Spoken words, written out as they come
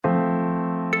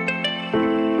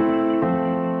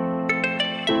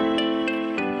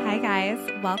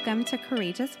Welcome to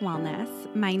Courageous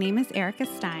Wellness. My name is Erica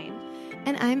Stein.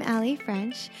 And I'm Allie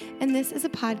French, and this is a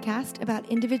podcast about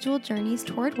individual journeys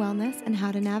toward wellness and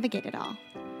how to navigate it all.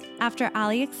 After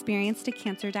Allie experienced a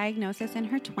cancer diagnosis in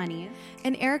her 20s,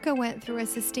 and Erica went through a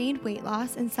sustained weight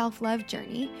loss and self-love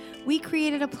journey, we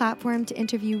created a platform to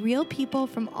interview real people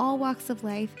from all walks of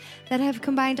life that have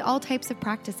combined all types of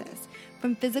practices.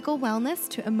 From physical wellness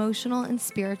to emotional and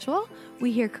spiritual,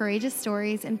 we hear courageous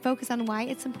stories and focus on why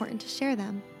it's important to share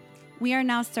them. We are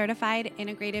now certified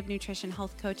integrative nutrition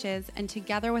health coaches, and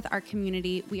together with our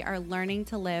community, we are learning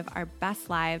to live our best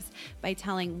lives by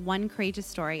telling one courageous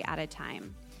story at a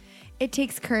time. It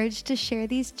takes courage to share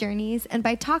these journeys, and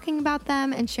by talking about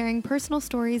them and sharing personal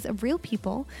stories of real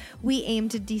people, we aim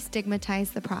to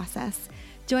destigmatize the process.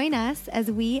 Join us as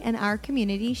we and our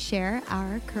community share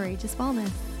our courageous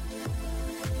wellness.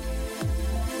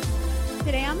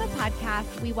 Today on the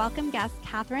podcast, we welcome guest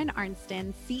Catherine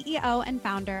Arnston, CEO and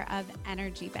founder of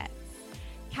Energy Bits.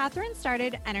 Catherine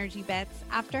started Energy Bits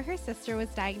after her sister was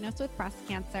diagnosed with breast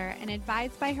cancer and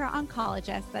advised by her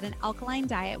oncologist that an alkaline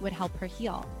diet would help her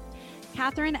heal.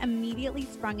 Catherine immediately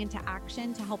sprung into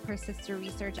action to help her sister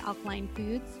research alkaline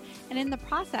foods, and in the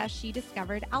process, she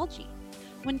discovered algae.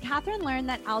 When Catherine learned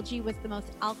that algae was the most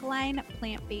alkaline,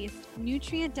 plant-based,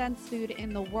 nutrient-dense food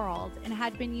in the world and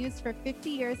had been used for 50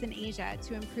 years in Asia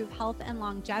to improve health and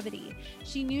longevity,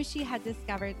 she knew she had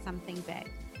discovered something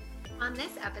big. On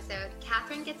this episode,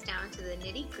 Catherine gets down to the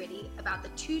nitty-gritty about the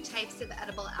two types of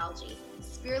edible algae,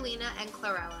 spirulina and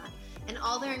chlorella, and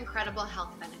all their incredible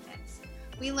health benefits.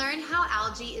 We learn how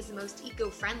algae is the most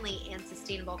eco-friendly and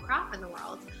sustainable crop in the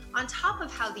world, on top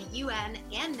of how the UN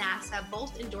and NASA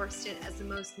both endorsed it as the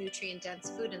most nutrient-dense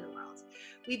food in the world.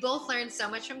 We both learned so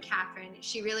much from Catherine.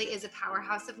 She really is a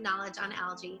powerhouse of knowledge on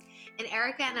algae, and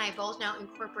Erica and I both now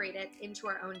incorporate it into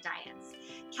our own diets.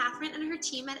 Catherine and her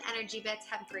team at Energy Bits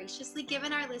have graciously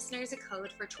given our listeners a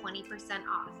code for 20%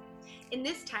 off. In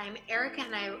this time, Erica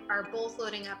and I are both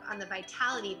loading up on the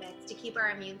Vitality Bits to keep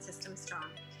our immune system strong.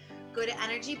 Go to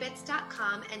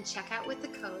energybits.com and check out with the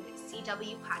code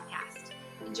CW Podcast.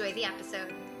 Enjoy the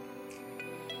episode.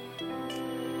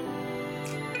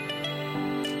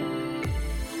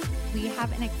 We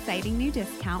have an exciting new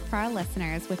discount for our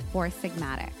listeners with Four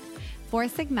Sigmatic. Four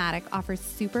Sigmatic offers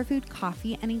superfood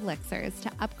coffee and elixirs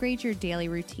to upgrade your daily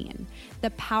routine. The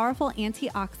powerful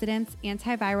antioxidants,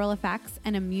 antiviral effects,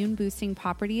 and immune-boosting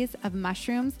properties of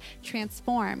mushrooms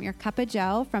transform your cup of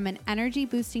joe from an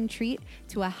energy-boosting treat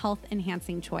to a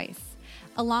health-enhancing choice.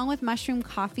 Along with mushroom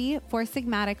coffee, Four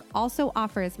Sigmatic also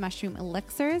offers mushroom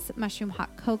elixirs, mushroom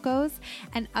hot cocos,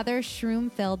 and other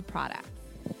shroom-filled products.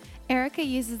 Erica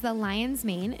uses the lion's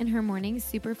mane in her morning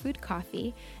superfood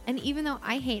coffee, and even though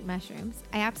I hate mushrooms,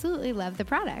 I absolutely love the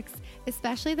products,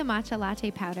 especially the matcha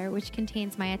latte powder, which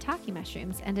contains maitake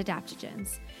mushrooms and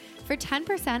adaptogens. For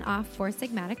 10% off Four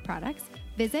Sigmatic products,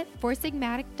 visit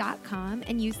foursigmatic.com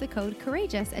and use the code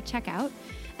COURAGEOUS at checkout,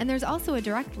 and there's also a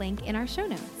direct link in our show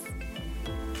notes.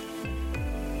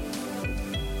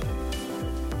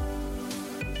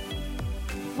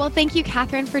 Well, thank you,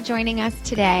 Catherine, for joining us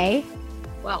today.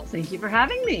 Well, thank you for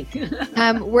having me.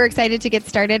 We're excited to get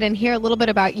started and hear a little bit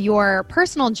about your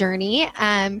personal journey.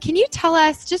 Can you tell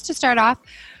us, just to start off,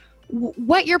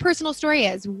 what your personal story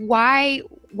is? Why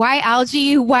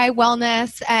algae? Why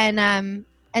wellness? And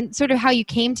sort of how you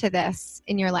came to this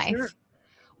in your life. Sure.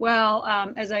 Well,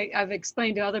 as I've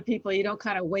explained to other people, you don't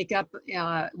kind of wake up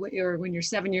when you're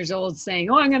 7 years old saying,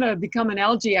 "Oh, I'm going to become an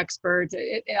algae expert."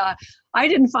 I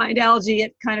didn't find algae;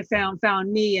 it kind of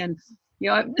found me, and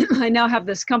I now have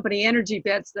this company, Energy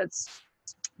Bits, that's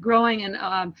growing, and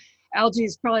algae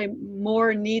is probably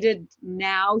more needed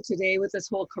now today with this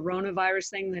whole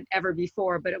coronavirus thing than ever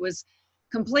before. But it was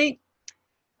complete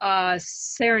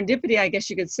serendipity, I guess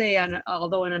you could say,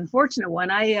 although an unfortunate one.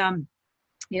 I am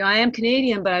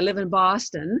Canadian, but I live in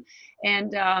Boston,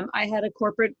 and I had a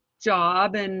corporate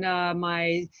job, and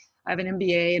I have an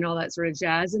MBA and all that sort of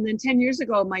jazz. And then 10 years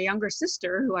ago, my younger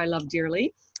sister, who I love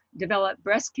dearly, developed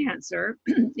breast cancer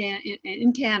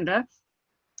in Canada,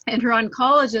 and her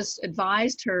oncologist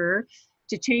advised her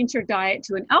to change her diet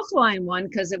to an alkaline one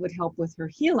because it would help with her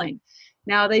healing.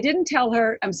 Now, they didn't tell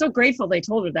her, I'm so grateful they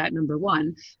told her that, number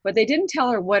one, but they didn't tell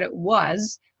her what it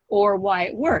was or why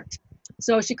it worked.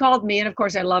 So she called me, and of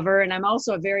course I love her, and I'm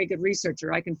also a very good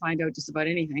researcher. I can find out just about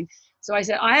anything. So I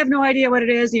said, I have no idea what it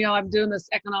is. I'm doing this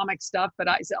economic stuff, but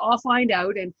I said, I'll find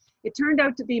out. And it turned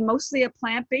out to be mostly a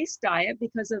plant-based diet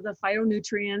because of the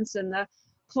phytonutrients and the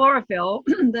chlorophyll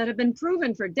that have been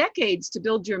proven for decades to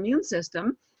build your immune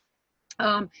system,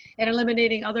 and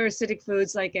eliminating other acidic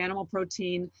foods like animal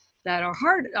protein that are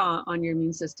hard on your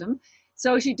immune system.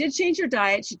 So she did change her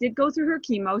diet. She did go through her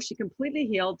chemo. She completely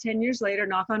healed. 10 years later,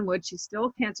 knock on wood, she's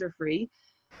still cancer-free.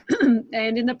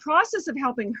 And in the process of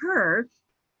helping her,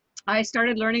 I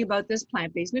started learning about this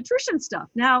plant-based nutrition stuff.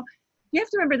 Now, you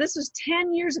have to remember, this was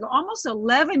 10 years ago, almost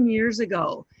 11 years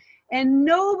ago, and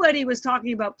nobody was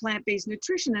talking about plant-based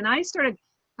nutrition. And I started,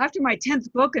 after my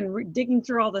 10th book and digging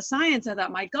through all the science, I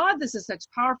thought, my God, this is such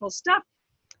powerful stuff.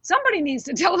 Somebody needs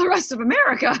to tell the rest of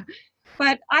America.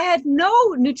 But I had no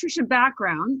nutrition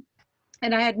background,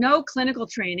 and I had no clinical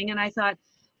training, and I thought,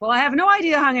 well, I have no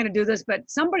idea how I'm going to do this, but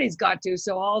somebody's got to,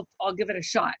 so I'll give it a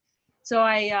shot. So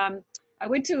I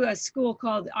went to a school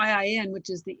called IIN, which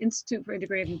is the Institute for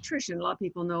Integrative Nutrition. A lot of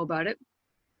people know about it.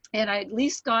 And I at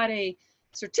least got a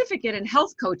certificate in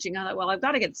health coaching. I thought, well, I've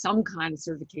got to get some kind of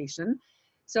certification.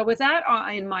 So with that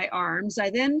in my arms, I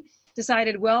then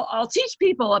decided, well, I'll teach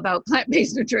people about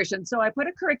plant-based nutrition. So I put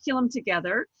a curriculum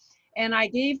together, and I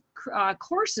gave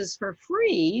courses for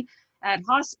free at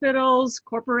hospitals,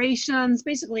 corporations,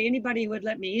 basically anybody who would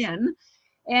let me in.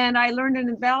 And I learned an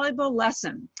invaluable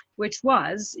lesson, which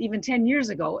was, even 10 years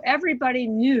ago, everybody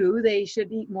knew they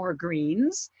should eat more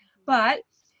greens, but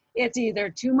it's either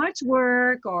too much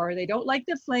work, or they don't like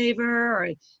the flavor, or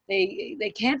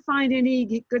they can't find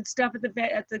any good stuff at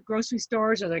the grocery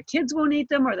stores, or their kids won't eat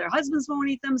them, or their husbands won't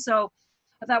eat them. So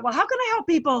I thought, well, how can I help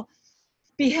people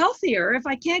be healthier if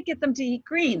I can't get them to eat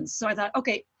greens? So I thought,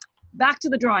 okay, back to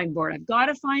the drawing board. I've got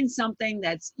to find something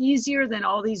that's easier than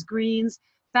all these greens,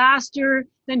 faster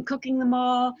than cooking them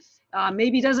all,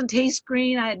 maybe doesn't taste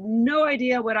green. I had no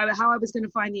idea how I was going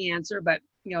to find the answer, but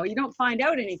you don't find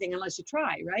out anything unless you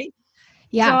try, right?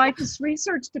 Yeah. So I just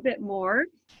researched a bit more,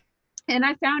 and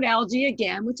I found algae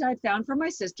again, which I had found for my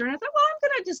sister. And I thought, well, I'm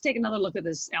going to just take another look at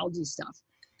this algae stuff.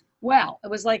 Well, it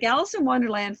was like Alice in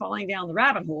Wonderland falling down the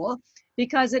rabbit hole,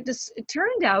 because it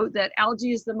turned out that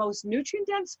algae is the most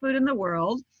nutrient-dense food in the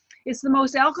world. It's the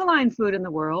most alkaline food in the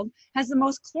world, has the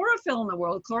most chlorophyll in the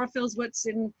world. Chlorophyll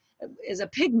is a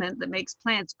pigment that makes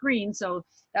plants green, so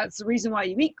that's the reason why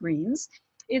you eat greens.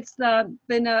 It's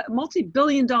been a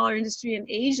multi-billion-dollar industry in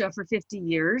Asia for 50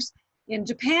 years. In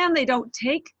Japan, they don't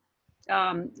take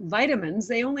vitamins.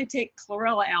 They only take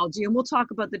chlorella algae, and we'll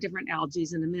talk about the different algae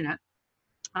in a minute.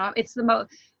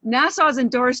 NASA has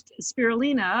endorsed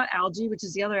spirulina algae, which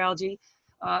is the other algae,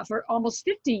 for almost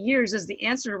 50 years as the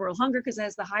answer to world hunger, because it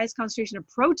has the highest concentration of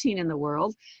protein in the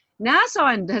world.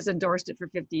 NASA has endorsed it for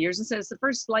 50 years and said it's the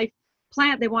first life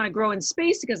plant they want to grow in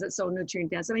space because it's so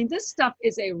nutrient dense. I mean, this stuff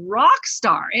is a rock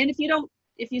star. And if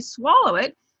you swallow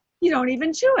it, you don't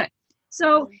even chew it.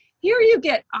 So here you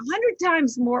get 1,000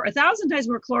 times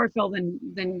more chlorophyll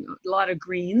than a lot of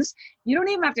greens. You don't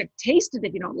even have to taste it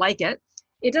if you don't like it.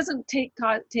 It doesn't take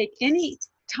any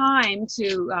time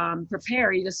to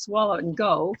prepare. You just swallow it and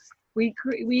go. We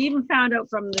even found out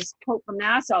from this quote from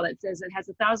NASA that says it has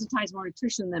 1,000 times more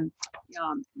nutrition than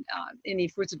any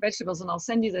fruits and vegetables. And I'll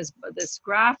send you this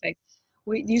graphic.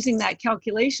 Using that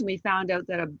calculation, we found out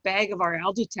that a bag of our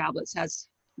algae tablets has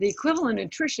the equivalent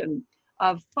nutrition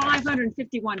of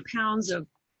 551 pounds of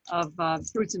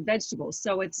fruits and vegetables.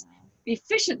 So it's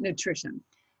efficient nutrition.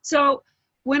 So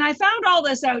when I found all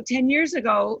this out 10 years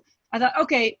ago, I thought,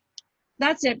 okay,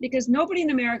 that's it, because nobody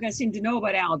in America seemed to know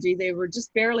about algae. They were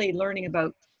just barely learning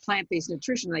about plant-based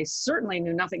nutrition. They certainly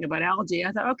knew nothing about algae.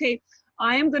 I thought, okay,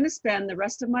 I am going to spend the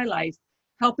rest of my life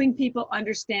helping people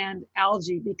understand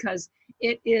algae, because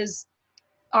it is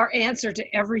our answer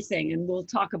to everything. And we'll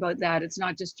talk about that. It's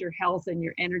not just your health and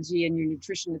your energy and your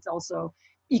nutrition. It's also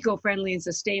eco-friendly and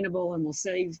sustainable, and will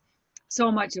save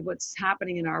so much of what's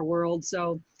happening in our world.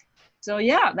 So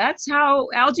yeah, that's how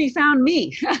algae found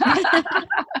me.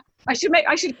 I should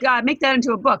make that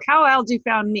into a book. How algae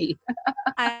found me.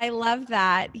 I love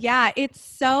that. Yeah, it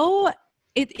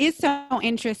is so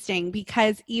interesting,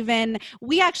 because even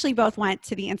we actually both went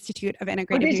to the Institute of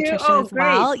Integrative Nutrition as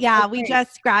well. Yeah, we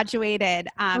just graduated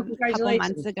a couple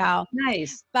months ago.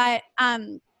 Nice. But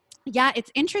yeah,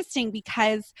 it's interesting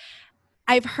because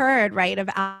I've heard, right, of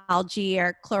algae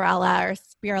or chlorella or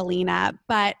spirulina,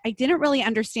 but I didn't really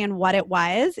understand what it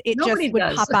was. Nobody just would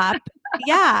does. pop up.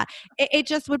 Yeah. It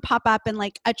just would pop up in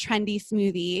like a trendy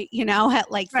smoothie,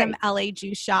 at like some LA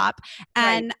juice shop.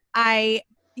 And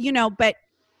but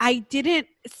I didn't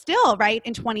still, right,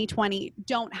 in 2020,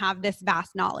 don't have this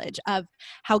vast knowledge of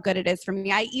how good it is for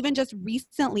me. I even just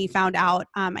recently found out,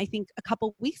 I think a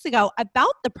couple weeks ago,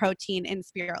 about the protein in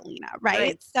spirulina,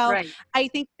 right? So right. I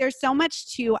think there's so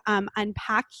much to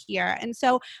unpack here. And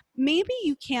so maybe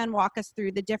you can walk us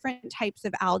through the different types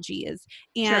of algae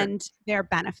and their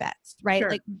benefits, right?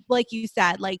 Sure. Like you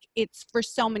said, like it's for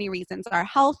so many reasons, our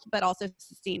health, but also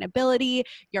sustainability.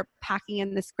 You're packing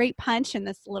in this great punch in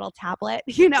this little tablet,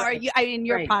 Right.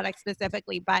 your Right. product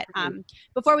specifically. But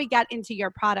before we get into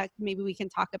your product, maybe we can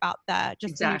talk about the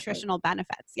Exactly. nutritional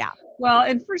benefits. Yeah. Well,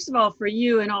 and first of all, for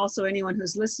you and also anyone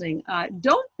who's listening,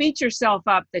 don't beat yourself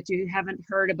up that you haven't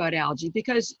heard about algae,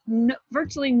 because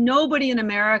virtually nobody in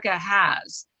America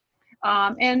has.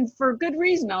 And for good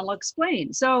reason, I'll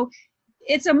explain. So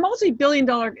it's a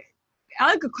multi-billion-dollar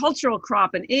agricultural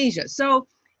crop in Asia. So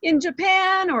in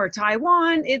Japan or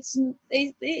Taiwan,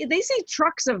 they see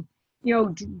trucks of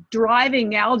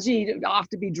driving algae off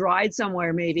to be dried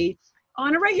somewhere, maybe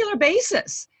on a regular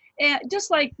basis. And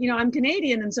just like, I'm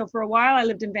Canadian, and so for a while I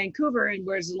lived in Vancouver, and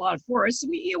where there's a lot of forests,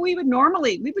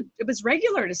 it was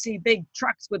regular to see big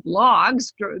trucks with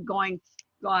logs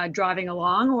driving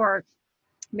along. Or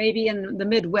maybe in the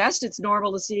Midwest, it's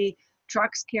normal to see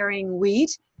trucks carrying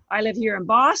wheat. I live here in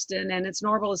Boston, and it's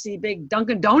normal to see big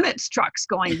Dunkin' Donuts trucks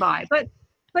going by. But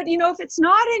if it's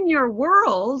not in your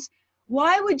world,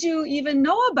 why would you even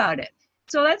know about it?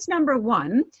 So that's number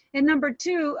one. And number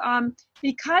two,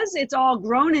 because it's all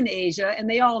grown in Asia and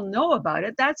they all know about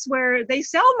it, that's where they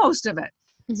sell most of it.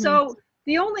 Mm-hmm. So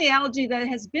the only algae that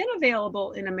has been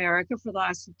available in America for the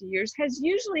last 50 years has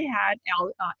usually had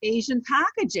Asian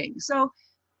packaging. So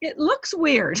it looks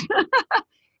weird.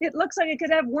 It looks like it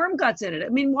could have worm guts in it. I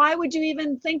mean, why would you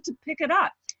even think to pick it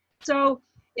up? So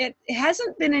it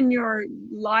hasn't been in your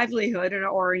livelihood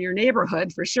or in your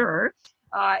neighborhood for sure.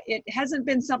 It hasn't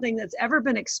been something that's ever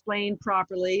been explained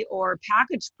properly or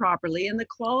packaged properly. And the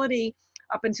quality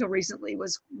up until recently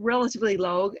was relatively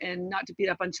low, and not to beat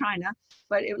up on China,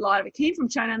 but a lot of it came from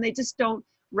China, and they just don't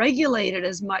regulate it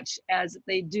as much as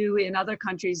they do in other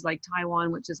countries like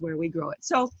Taiwan, which is where we grow it.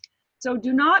 So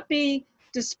do not be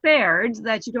despaired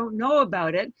that you don't know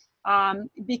about it,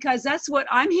 because that's what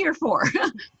I'm here for.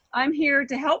 I'm here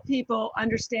to help people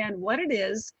understand what it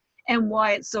is and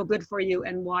why it's so good for you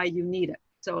and why you need it.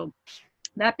 So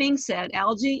that being said,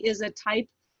 algae is a type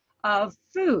of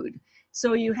food.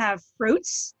 So you have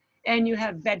fruits and you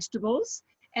have vegetables,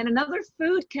 and another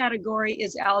food category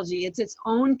is algae. It's its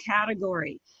own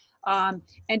category. And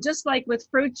just like with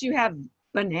fruits, you have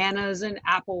bananas and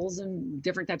apples and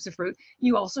different types of fruit,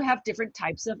 you also have different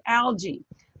types of algae.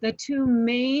 The two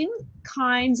main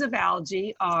kinds of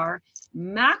algae are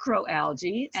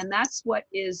macroalgae, and that's what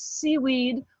is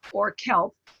seaweed or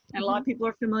kelp, and a lot of people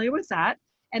are familiar with that.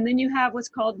 And then you have what's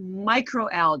called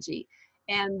microalgae,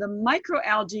 and the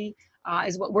microalgae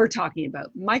is what we're talking about.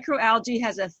 Microalgae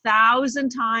has 1,000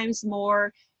 times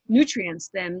more nutrients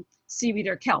than seaweed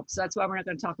or kelp, so that's why we're not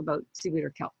going to talk about seaweed or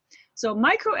kelp. So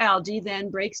microalgae then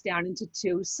breaks down into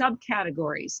two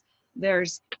subcategories.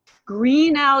 There's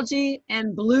green algae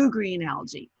and blue-green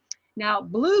algae. Now,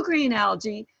 blue-green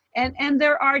algae, and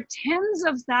there are tens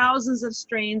of thousands of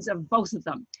strains of both of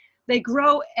them. They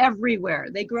grow everywhere.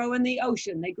 They grow in the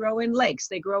ocean. They grow in lakes.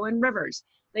 They grow in rivers.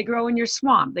 They grow in your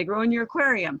swamp. They grow in your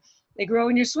aquarium. They grow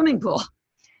in your swimming pool.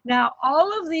 Now,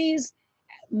 all of these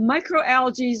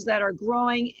microalgae that are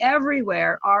growing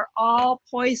everywhere are all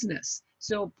poisonous.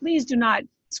 So please do not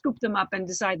scoop them up and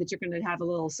decide that you're going to have a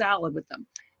little salad with them.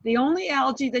 The only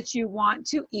algae that you want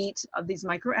to eat of these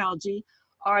microalgae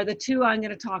are the two I'm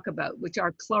going to talk about, which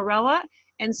are chlorella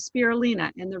and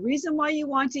spirulina. And the reason why you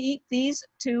want to eat these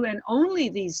two and only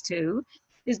these two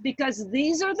is because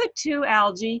these are the two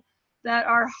algae that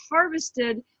are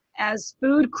harvested as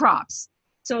food crops.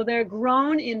 So they're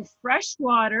grown in fresh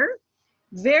water,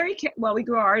 well, we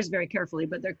grow ours very carefully,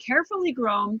 but they're carefully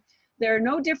grown. They're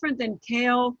no different than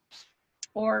kale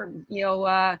or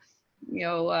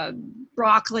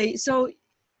broccoli. So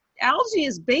algae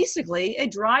is basically a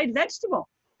dried vegetable.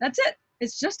 That's it.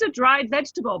 It's just a dried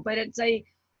vegetable, but it's a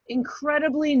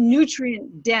incredibly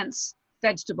nutrient dense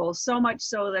vegetable, so much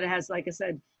so that it has, like I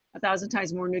said, 1,000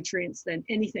 times more nutrients than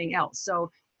anything else.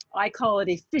 So I call it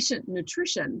efficient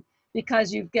nutrition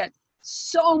because you get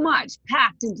so much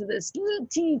packed into this little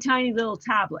teeny tiny little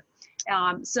tablet.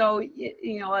 So,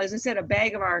 as I said, a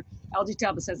bag of our algae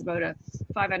tablets has about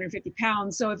 550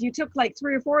 pounds. So if you took like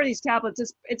 3 or 4 of these tablets,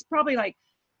 it's probably like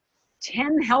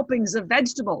 10 helpings of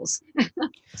vegetables.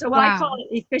 So wow. I call it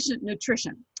efficient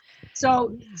nutrition.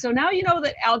 So now you know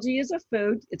that algae is a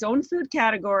food, its own food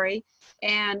category,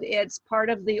 and it's part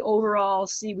of the overall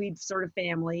seaweed sort of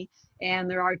family. And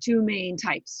there are two main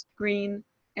types, green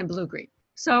and blue-green.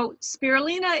 So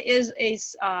spirulina is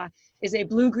a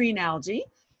blue-green algae,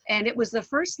 and it was the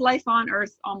first life on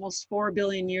Earth almost 4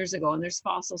 billion years ago, and there's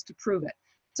fossils to prove it.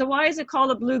 So why is it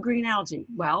called a blue-green algae?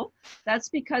 Well, that's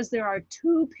because there are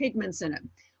two pigments in it.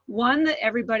 One that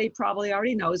everybody probably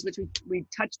already knows, which we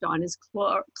touched on, is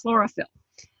chlorophyll.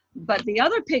 But the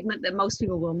other pigment that most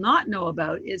people will not know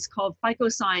about is called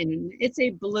phycocyanin. It's a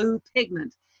blue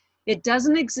pigment. It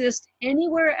doesn't exist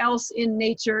anywhere else in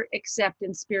nature except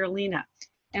in spirulina.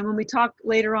 And when we talk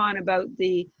later on about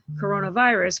the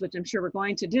coronavirus, which I'm sure we're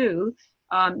going to do,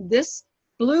 this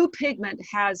blue pigment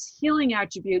has healing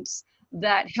attributes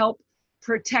that help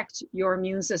protect your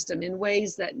immune system in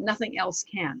ways that nothing else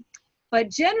can. But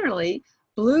generally,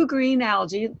 blue-green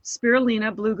algae,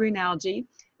 spirulina blue-green algae,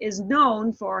 is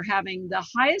known for having the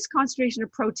highest concentration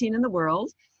of protein in the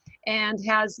world and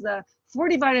has the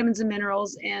 40 vitamins and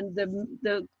minerals, and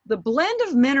the blend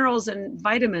of minerals and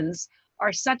vitamins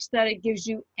are such that it gives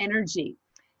you energy.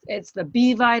 It's the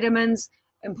B vitamins,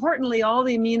 importantly, all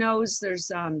the aminos,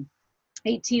 there's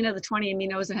 18 of the 20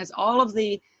 aminos, and has all of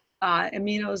the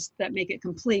aminos that make it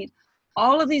complete.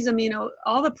 All of these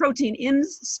all the protein in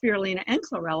spirulina and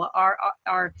chlorella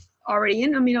are already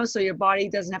in aminos, so your body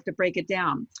doesn't have to break it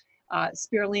down.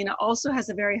 Spirulina also has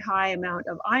a very high amount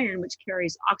of iron, which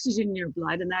carries oxygen in your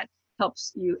blood, and that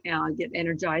helps you get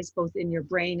energized both in your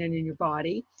brain and in your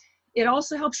body. It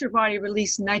also helps your body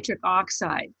release nitric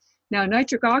oxide. Now,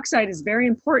 nitric oxide is very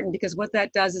important because what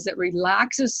that does is it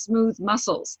relaxes smooth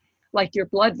muscles, like your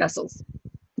blood vessels.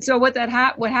 So what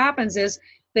happens is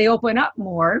they open up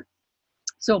more,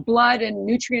 so blood and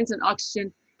nutrients and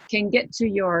oxygen can get to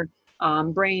your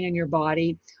brain and your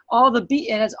body.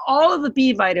 It has all of the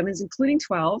B vitamins, including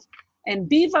 12, and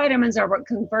B vitamins are what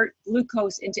convert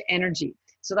glucose into energy.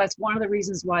 So that's one of the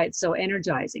reasons why it's so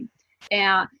energizing.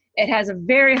 And it has a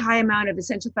very high amount of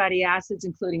essential fatty acids,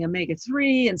 including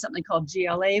omega-3 and something called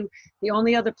GLA. The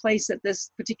only other place that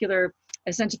this particular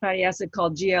essential fatty acid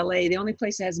called GLA, the only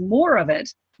place that has more of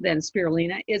it than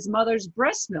spirulina is mother's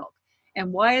breast milk.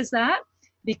 And why is that?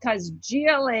 Because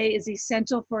GLA is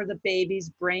essential for the baby's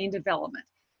brain development.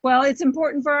 Well, it's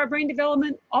important for our brain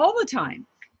development all the time.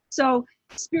 So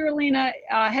spirulina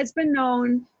has been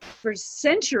known for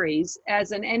centuries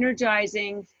as an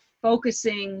energizing,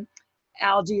 focusing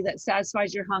algae that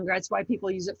satisfies your hunger. That's why people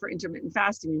use it for intermittent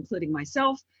fasting, including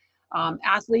myself.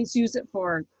 Athletes use it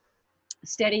for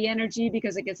steady energy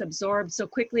because it gets absorbed so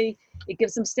quickly. It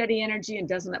gives them steady energy and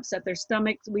doesn't upset their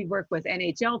stomach. We work with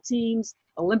NHL teams,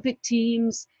 Olympic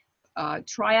teams,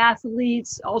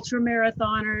 triathletes, ultra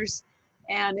marathoners,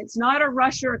 and it's not a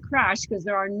rush or a crash because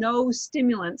there are no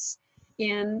stimulants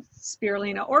in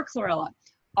spirulina or chlorella.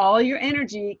 All your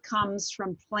energy comes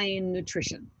from plain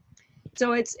nutrition.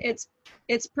 So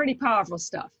it's pretty powerful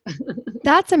stuff.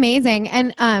 That's amazing.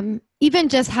 And even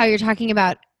just how you're talking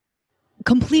about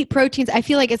complete proteins, I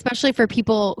feel like especially for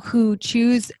people who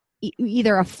choose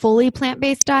either a fully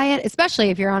plant-based diet, especially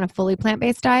if you're on a fully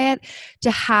plant-based diet,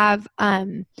 to have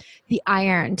the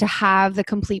iron, to have the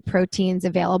complete proteins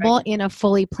available right in a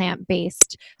fully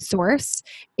plant-based source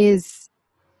is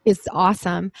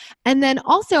awesome. And then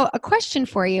also a question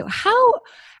for you, how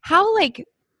like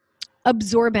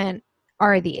absorbent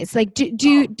are these? Like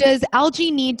does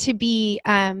algae need to be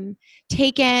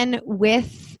taken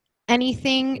with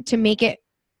anything to make it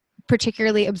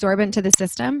particularly absorbent to the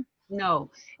system?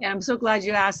 No, and I'm so glad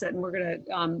you asked that. And we're going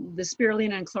to, the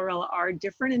spirulina and chlorella are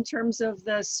different in terms of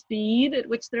the speed at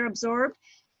which they're absorbed.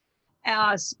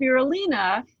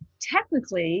 Spirulina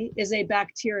technically is a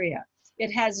bacteria.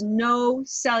 It has no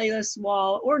cellulose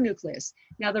wall or nucleus.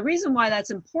 Now, the reason why that's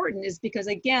important is because,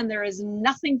 again, there is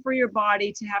nothing for your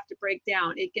body to have to break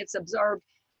down. It gets absorbed.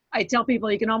 I tell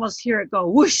people you can almost hear it go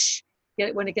whoosh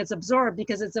when it gets absorbed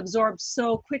because it's absorbed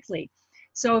so quickly.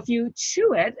 So if you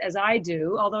chew it, as I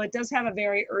do, although it does have a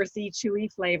very earthy,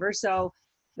 chewy flavor, so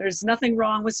there's nothing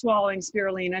wrong with swallowing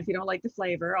spirulina if you don't like the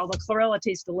flavor, although chlorella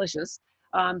tastes delicious.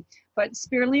 But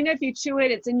spirulina, if you chew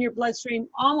it, it's in your bloodstream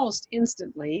almost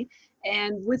instantly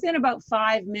and within about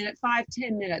 5-10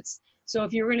 minutes. So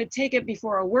if you're going to take it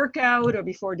before a workout or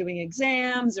before doing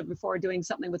exams or before doing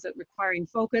something with it requiring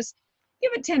focus,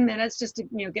 give it 10 minutes just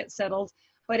to get settled.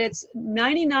 But it's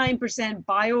 99%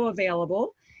 bioavailable.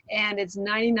 And it's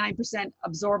 99%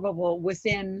 absorbable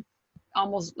within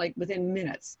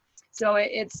minutes. So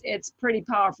it's pretty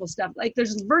powerful stuff. Like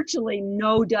there's virtually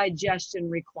no digestion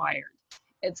required.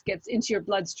 It gets into your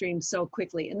bloodstream so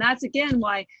quickly. And that's again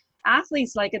why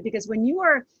athletes like it, because when you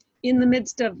are in the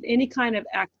midst of any kind of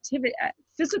activity,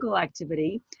 physical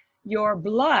activity, your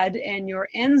blood and your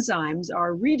enzymes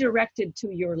are redirected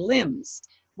to your limbs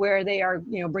where they are,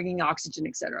 bringing oxygen,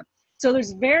 etc. So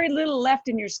there's very little left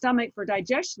in your stomach for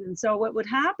digestion. And so what would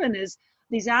happen is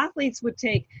these athletes would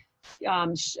take,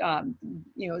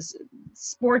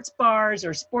 sports bars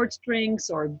or sports drinks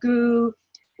or goo,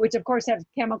 which of course have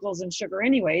chemicals and sugar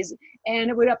anyways, and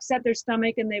it would upset their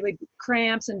stomach and they would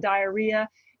cramps and diarrhea.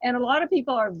 And a lot of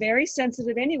people are very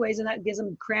sensitive anyways, and that gives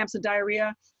them cramps and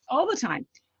diarrhea all the time.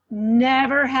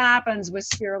 Never happens with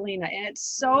spirulina, and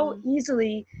it's so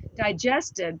easily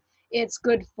digested. It's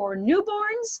good for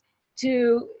newborns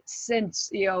to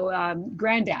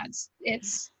granddads.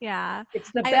 It's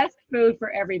the best food for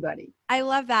everybody. I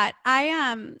love that.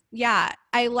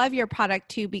 I love your product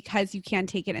too, because you can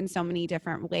take it in so many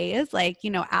different ways. Like,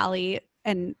 Allie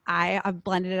and I have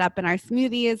blended it up in our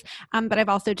smoothies, but I've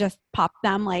also just popped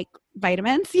them like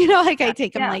vitamins, I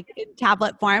take them like in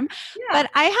tablet form. But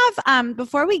I have,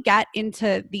 before we get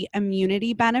into the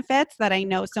immunity benefits that I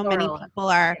know so many people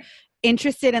are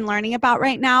interested in learning about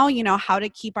right now, how to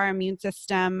keep our immune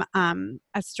system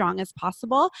as strong as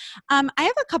possible. I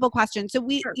have a couple questions. So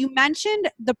you mentioned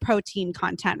the protein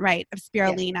content, right, of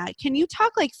spirulina. Yes. Can you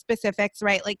talk like specifics,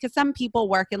 right? Like, because some people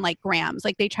work in like grams,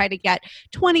 like they try to get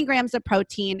 20 grams of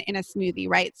protein in a smoothie,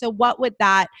 right? So what would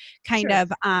that kind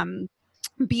of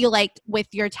be like with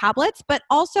your tablets? But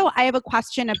also I have a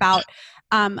question about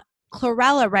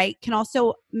chlorella, right, can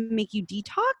also make you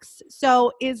detox.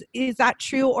 So is that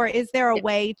true, or is there a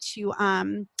way to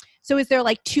so is there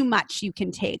like too much you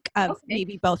can take of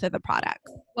maybe both of the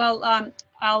products? Well,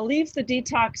 I'll leave the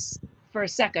detox for a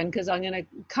second because I'm going to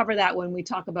cover that when we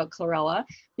talk about chlorella,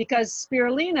 because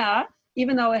spirulina,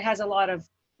 even though it has a lot of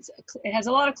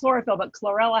chlorophyll, but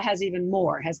chlorella has even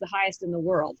more, has the highest in the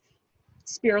world.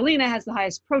 Spirulina has the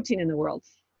highest protein in the world.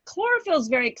 Chlorophyll is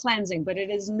very cleansing, but it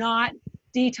is not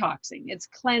detoxing. It's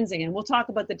cleansing, and we'll talk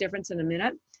about the difference in a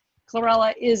minute.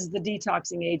 Chlorella is the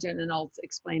detoxing agent, and I'll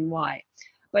explain why.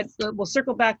 But we'll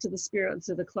circle back to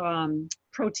the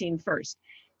protein first.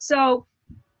 So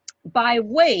by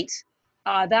weight,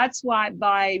 that's why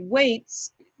by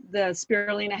weights, the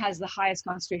spirulina has the highest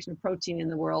concentration of protein in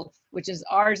the world, which is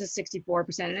ours is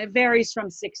 64%, and it varies from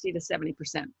 60 to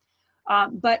 70%.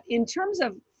 But in terms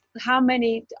of how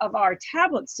many of our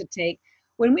tablets to take,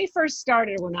 when I first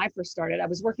started, I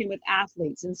was working with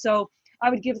athletes. And so I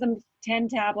would give them 10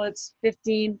 tablets,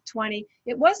 15, 20.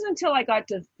 It wasn't until I got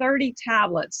to 30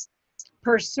 tablets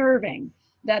per serving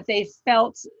that they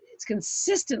felt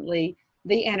consistently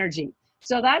the energy.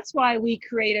 So that's why we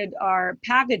created our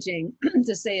packaging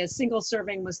to say a single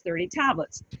serving was 30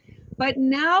 tablets. But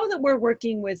now that we're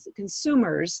working with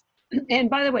consumers, and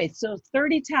by the way, so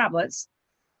 30 tablets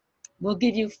will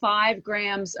give you 5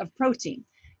 grams of protein.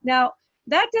 Now,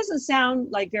 that doesn't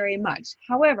sound like very much.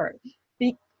 However,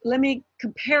 let me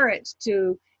compare it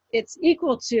to, it's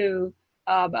equal to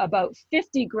about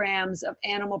 50 grams of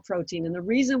animal protein. And the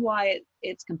reason why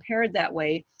it's compared that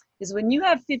way is when you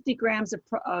have 50 grams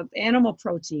of animal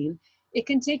protein, it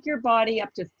can take your body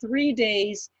up to 3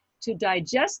 days to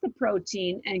digest the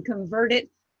protein and convert it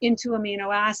into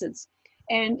amino acids.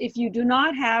 And if you do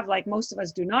not have, like most of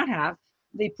us do not have,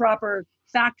 the proper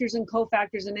factors and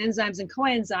cofactors and enzymes and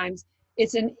coenzymes,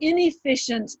 it's an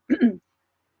inefficient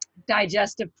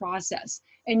digestive process.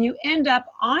 And you end up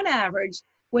on average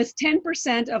with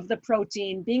 10% of the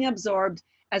protein being absorbed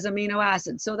as amino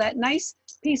acids. So that nice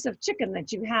piece of chicken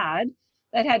that you had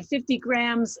that had 50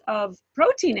 grams of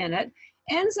protein in it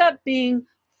ends up being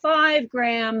 5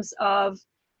 grams of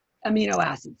amino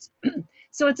acids.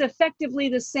 So it's effectively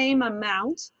the same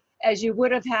amount as you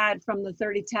would have had from the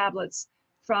 30 tablets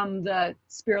from the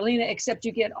spirulina, except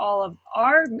you get all of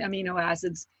our amino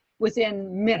acids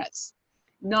within minutes,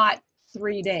 not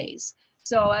 3 days.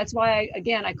 So that's why,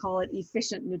 I call it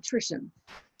efficient nutrition.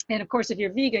 And of course, if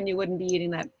you're vegan, you wouldn't be eating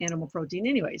that animal protein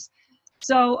anyways.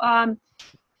 So,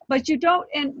 but you don't,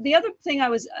 and the other thing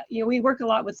we work a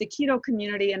lot with the keto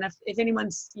community, and if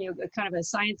anyone's, kind of a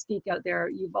science geek out there,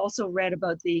 you've also read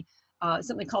about the,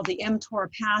 something called the mTOR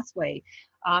pathway.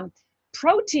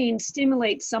 Protein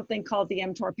stimulates something called the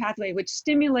mTOR pathway, which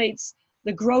stimulates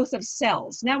the growth of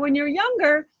cells. Now, when you're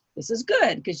younger, this is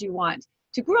good because you want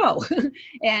to grow.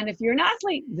 And if you're an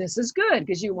athlete, this is good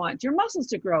because you want your muscles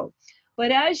to grow.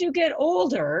 But as you get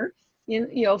older, in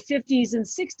 50s and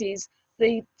 60s,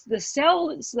 the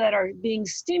cells that are being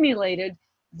stimulated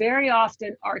very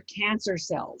often are cancer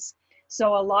cells.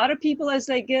 So a lot of people, as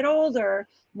they get older,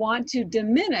 want to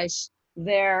diminish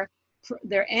their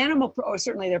animal, or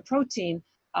certainly their protein,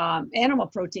 animal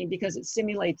protein, because it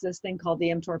stimulates this thing called the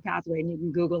mTOR pathway, and you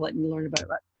can Google it and learn about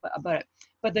about it.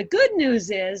 But the good news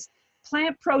is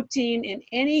plant protein in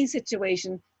any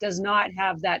situation does not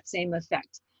have that same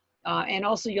effect. And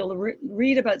also you'll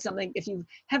read about something. If you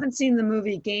haven't seen the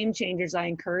movie Game Changers, I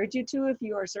encourage you to, if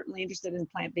you are certainly interested in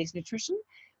plant-based nutrition,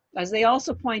 as they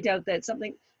also point out that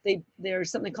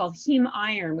there's something called heme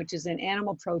iron, which is an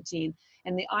animal protein,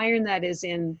 and the iron that is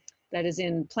in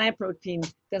plant protein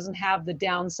doesn't have the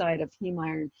downside of heme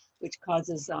iron, which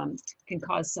can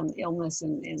cause some illness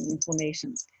and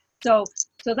inflammation. So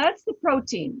that's the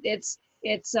protein. It's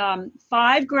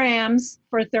 5 grams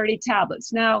for 30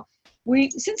 tablets. Now,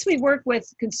 since we work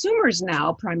with consumers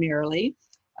now primarily,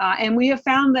 and we have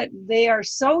found that they are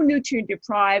so nutrient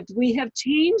deprived, we have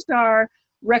changed our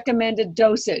recommended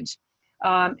dosage.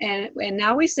 And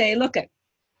now we say, look, at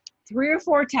 3 or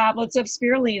 4 tablets of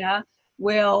spirulina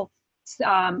will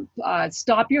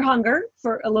stop your hunger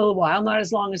for a little while, not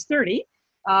as long as 30.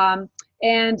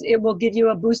 And it will give you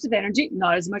a boost of energy,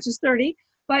 not as much as 30.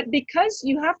 But because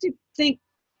you have to think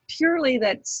purely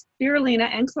that spirulina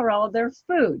and chlorella, they're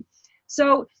food.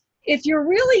 So if you're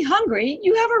really hungry,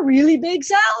 you have a really big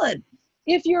salad.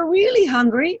 If you're really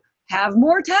hungry, have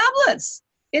more tablets.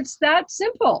 It's that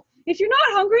simple. If you're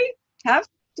not hungry, have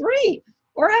 3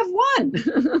 or have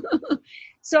 1.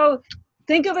 So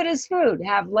think of it as food.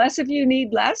 Have less if you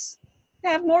need less,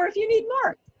 have more if you need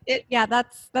more. Yeah,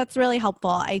 that's really helpful,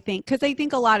 I think, because I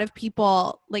think a lot of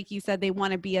people, like you said, they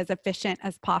want to be as efficient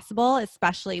as possible,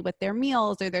 especially with their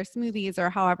meals or their smoothies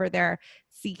or however they're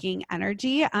seeking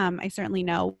energy. I certainly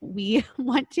know we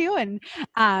want to,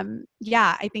 and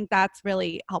yeah, I think that's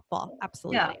really helpful.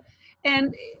 Absolutely. Yeah.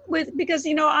 And because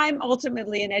I'm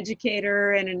ultimately an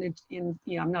educator, and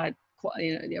I'm not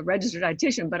a registered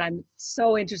dietitian, but I'm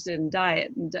so interested in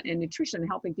diet and nutrition,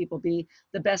 helping people be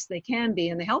the best they can be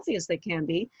and the healthiest they can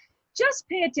be. Just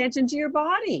pay attention to your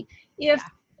body.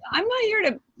 I'm not here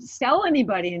to sell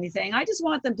anybody anything. I just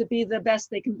want them to be the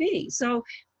best they can be. So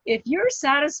if you're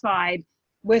satisfied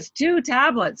with 2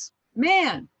 tablets,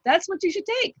 man, that's what you should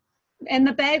take. And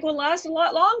the bag will last a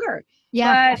lot longer.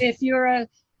 Yeah. But if you're an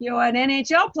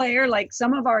NHL player, like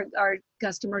some of our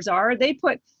customers are, they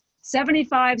put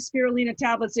 75 spirulina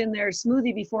tablets in their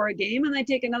smoothie before a game, and they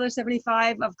take another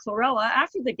 75 of chlorella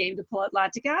after the game to pull out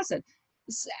lactic acid.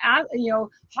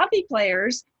 Hockey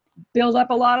players build up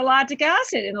a lot of lactic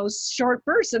acid in those short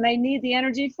bursts, and they need the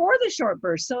energy for the short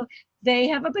bursts. So they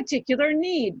have a particular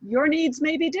need. Your needs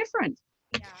may be different.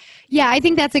 Yeah, I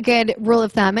think that's a good rule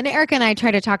of thumb. And Erica and I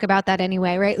try to talk about that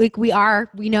anyway, right? Like we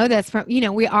know this from,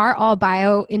 we are all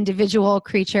bio-individual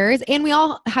creatures, and we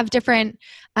all have different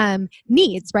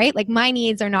needs, right? Like my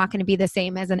needs are not going to be the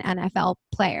same as an NFL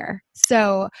player.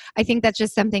 So I think that's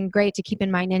just something great to keep in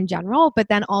mind in general, but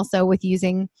then also with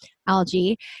using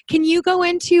algae. Can you go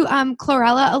into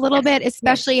chlorella a little bit,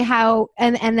 especially how,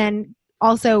 and then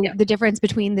also the difference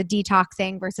between the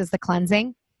detoxing versus the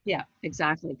cleansing? Yeah,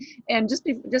 exactly. And just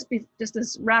to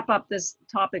wrap up this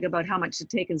topic about how much to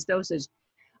take in dosage,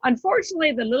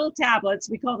 unfortunately, the little tablets,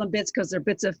 we call them bits because they're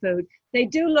bits of food, they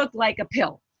do look like a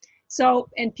pill. So,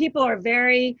 and people are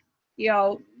very,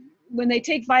 when they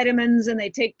take vitamins and they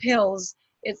take pills,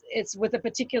 it's with a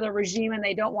particular regime, and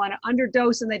they don't want to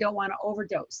underdose and they don't want to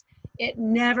overdose. It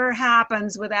never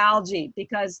happens with algae,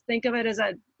 because think of it as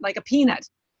like a peanut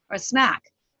or a snack.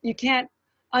 You can't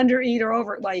undereat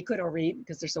or well, you could overeat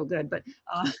because they're so good, but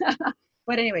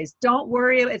anyways, don't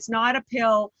worry. It's not a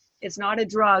pill. It's not a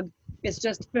drug. It's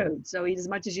just food. So eat as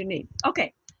much as you need.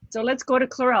 Okay, so let's go to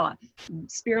chlorella,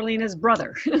 spirulina's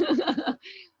brother.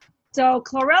 So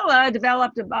chlorella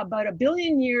developed about 1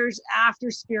 billion years after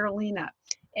spirulina,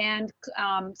 and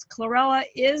chlorella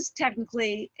is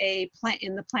technically a plant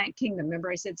in the plant kingdom. Remember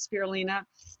I said spirulina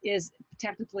is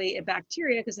technically a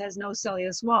bacteria because it has no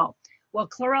cellulose wall. Well,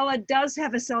 chlorella does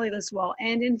have a cellulose wall,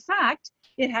 and in fact,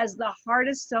 it has the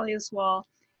hardest cellulose wall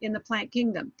in the plant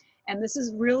kingdom. And this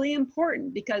is really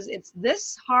important because it's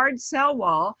this hard cell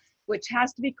wall, which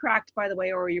has to be cracked, by the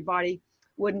way, or your body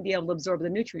wouldn't be able to absorb the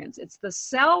nutrients. It's the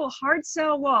hard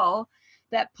cell wall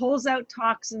that pulls out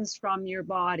toxins from your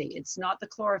body. It's not the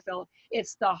chlorophyll,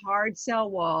 it's the hard cell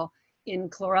wall in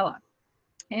chlorella.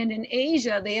 And in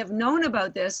Asia, they have known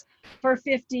about this for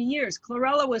 50 years.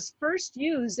 Chlorella was first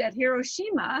used at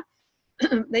Hiroshima.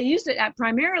 They used it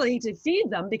primarily to feed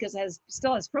them because it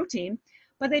still has protein,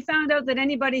 but they found out that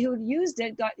anybody who used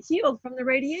it got healed from the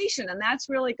radiation. And that's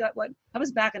really that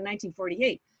was back in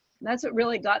 1948. And that's what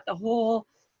really got the whole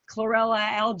chlorella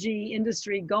algae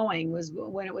industry going, was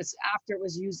when after it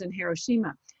was used in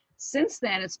Hiroshima. Since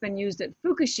then, it's been used at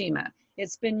Fukushima.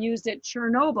 It's been used at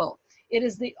Chernobyl. It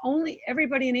is the only,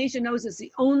 everybody in Asia knows it's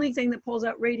the only thing that pulls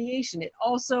out radiation. It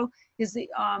also is the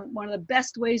one of the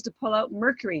best ways to pull out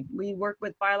mercury. We work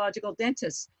with biological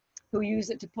dentists who use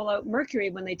it to pull out mercury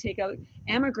when they take out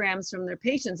amalgams from their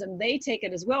patients, and they take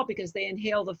it as well because they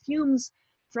inhale the fumes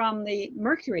from the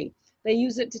mercury. They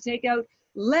use it to take out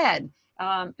lead.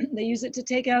 They use it to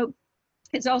take out,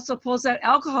 it also pulls out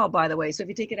alcohol, by the way. So if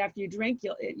you take it after you drink,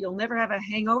 you'll never have a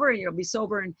hangover, and you'll be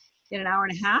sober in an hour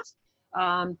and a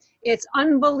half. It's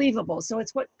unbelievable. So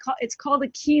it's called a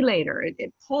chelator.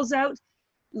 It pulls out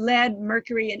lead,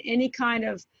 mercury, and any kind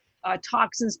of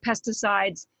toxins,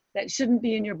 pesticides that shouldn't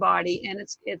be in your body. And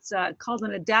it's called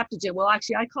an adaptogen. Well,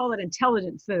 actually, I call it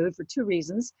intelligent food for two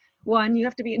reasons. One, you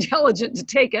have to be intelligent to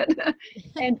take it.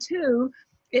 And two,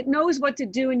 it knows what to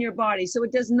do in your body. So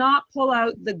it does not pull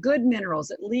out the good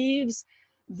minerals. It leaves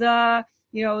the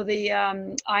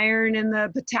iron and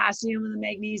the potassium and the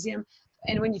magnesium.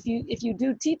 And if you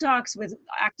do detox with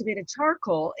activated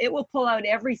charcoal, it will pull out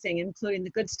everything, including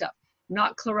the good stuff,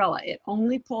 not chlorella. It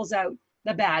only pulls out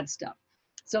the bad stuff.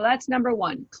 So that's number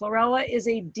one. Chlorella is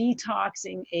a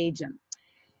detoxing agent.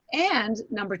 And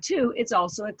number two, it's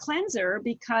also a cleanser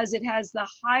because it has the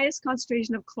highest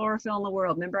concentration of chlorophyll in the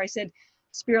world. Remember I said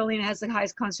spirulina has the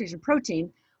highest concentration of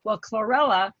protein. Well,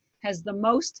 chlorella has the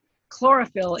most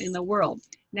chlorophyll in the world.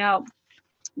 Now,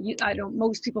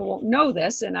 most people won't know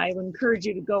this, and I would encourage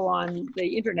you to go on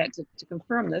the internet to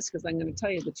confirm this, because I'm going to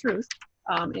tell you the truth.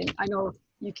 And I know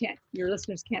your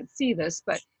listeners can't see this,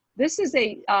 but this is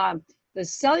the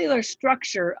cellular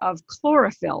structure of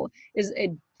chlorophyll is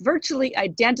virtually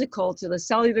identical to the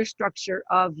cellular structure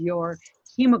of your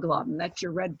hemoglobin. That's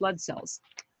your red blood cells.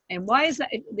 And why is that?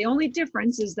 The only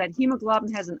difference is that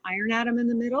hemoglobin has an iron atom in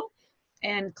the middle,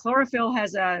 and chlorophyll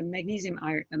has a magnesium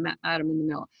atom in the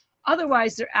middle.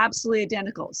 Otherwise, they're absolutely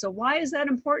identical. So why is that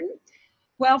important?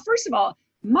 Well, first of all,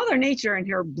 Mother Nature in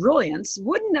her brilliance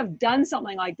wouldn't have done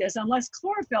something like this unless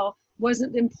chlorophyll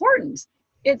wasn't important.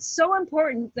 It's so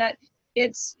important that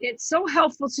it's so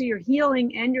helpful to your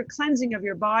healing and your cleansing of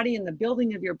your body and the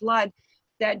building of your blood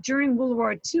that during World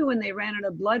War II, when they ran out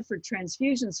of blood for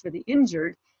transfusions for the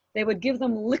injured, they would give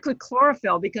them liquid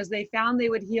chlorophyll because they found they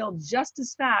would heal just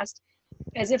as fast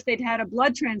as if they'd had a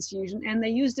blood transfusion, and they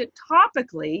used it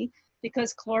topically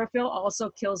because chlorophyll also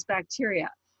kills bacteria.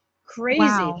 Crazy,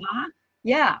 Wow. huh?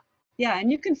 Yeah,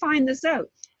 and you can find this out.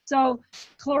 So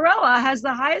chlorella has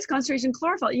the highest concentration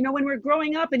chlorophyll. You know, when we're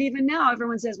growing up, and even now,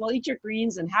 everyone says, well, eat your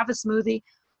greens and have a smoothie.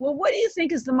 Well, what do you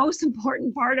think is the most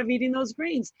important part of eating those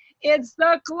greens? It's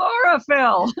the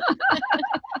chlorophyll.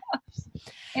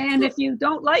 And if you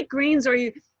don't like greens,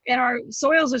 and our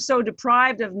soils are so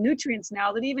deprived of nutrients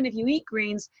now that even if you eat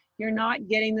greens, you're not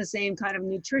getting the same kind of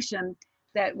nutrition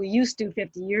that we used to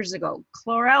 50 years ago.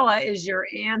 Chlorella is your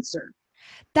answer.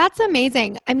 That's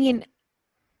amazing. I mean,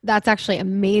 that's actually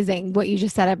amazing what you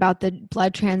just said about the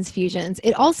blood transfusions.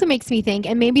 It also makes me think,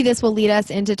 and maybe this will lead us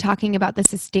into talking about the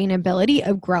sustainability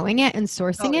of growing it and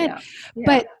sourcing it. Yeah.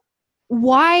 But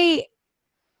why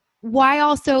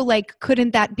also,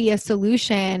 couldn't that be a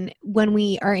solution when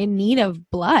we are in need of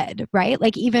blood, right?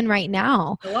 Like even right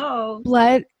now, Hello.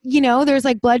 blood, there's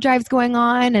blood drives going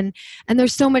on, and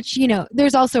there's so much,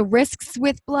 there's also risks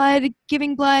with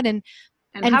giving blood. And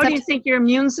how do you think your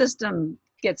immune system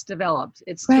gets developed?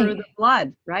 It's through the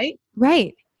blood, right?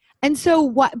 Right. And so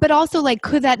but also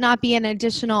could that not be an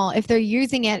additional, if they're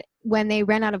using it when they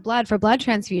ran out of blood for blood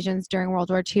transfusions during World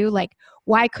War II,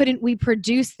 why couldn't we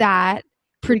produce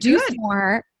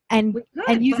more and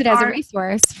use it as a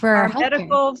resource for our healthcare?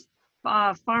 Medical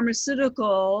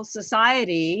pharmaceutical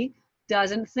society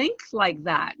doesn't think like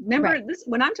that. Remember this,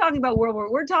 when I'm talking about World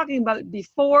War, we're talking about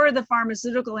before the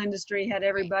pharmaceutical industry had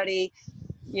everybody,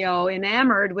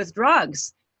 enamored with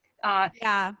drugs.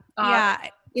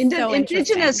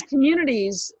 Indigenous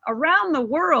communities around the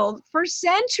world for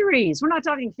centuries, we're not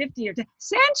talking 50 or 10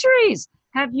 centuries,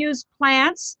 have used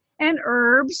plants and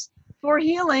herbs for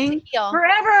healing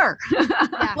forever.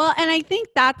 Well, and I think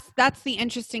that's the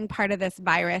interesting part of this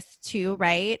virus too,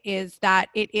 right? Is that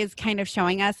it is kind of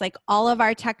showing us all of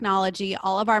our technology,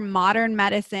 all of our modern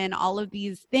medicine, all of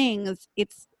these things,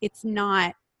 it's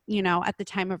not, at the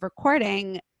time of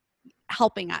recording,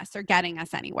 helping us or getting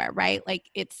us anywhere, right?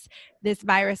 This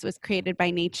virus was created by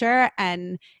nature,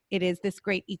 and it is this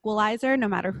great equalizer, no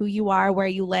matter who you are, where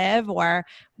you live, or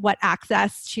what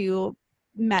access to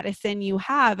medicine you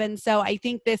have. And so I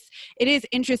think it is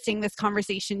interesting, this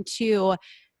conversation too,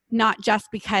 not just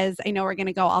because I know we're going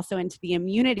to go also into the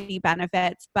immunity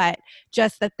benefits, but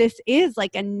just that this is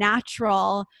a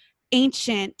natural,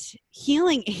 ancient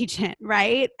healing agent,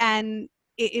 right? And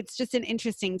it's just an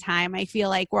interesting time. I feel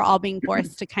like we're all being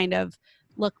forced to kind of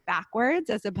look backwards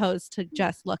as opposed to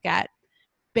just look at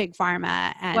big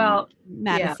pharma and Well,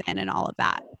 medicine and all of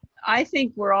that? I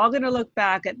think we're all going to look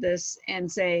back at this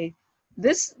and say,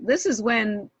 this is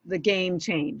when the game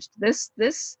changed. This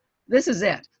is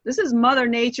it. This is Mother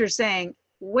Nature saying,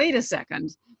 wait a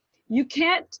second, you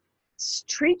can't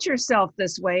treat yourself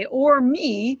this way or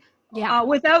me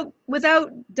without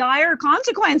dire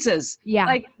consequences. Yeah.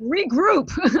 Like,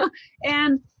 regroup.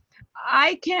 And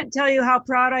I can't tell you how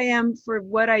proud I am for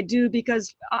what I do,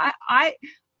 because I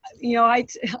don't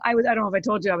know if I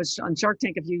told you, I was on Shark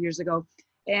Tank a few years ago,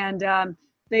 and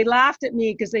they laughed at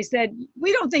me because they said,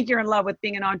 we don't think you're in love with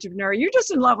being an entrepreneur. You're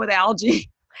just in love with algae.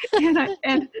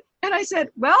 and I said,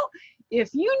 well,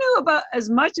 if you knew about as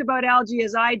much about algae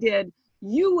as I did,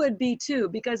 you would be too,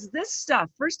 because this stuff,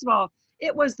 first of all,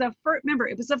 it was the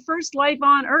first life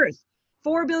on Earth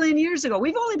 4 billion years ago.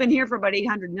 We've only been here for about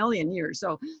 800 million years.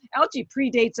 So algae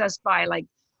predates us by like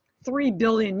 3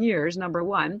 billion years, number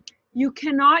one. You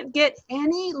cannot get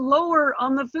any lower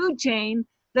on the food chain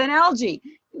than algae.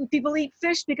 People eat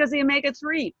fish because of the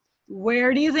omega-3.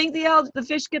 Where do you think the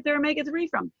fish get their omega-3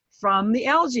 from? From the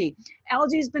algae.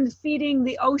 Algae's been feeding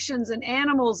the oceans and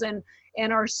animals and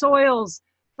our soils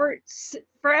for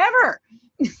forever.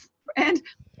 and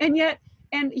yet,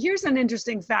 and here's an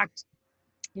interesting fact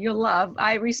you'll love.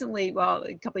 I recently,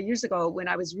 a couple of years ago, when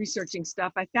I was researching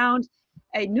stuff, I found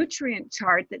a nutrient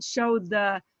chart that showed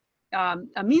the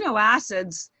amino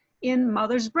acids in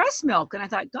mother's breast milk. And I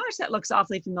thought, gosh, that looks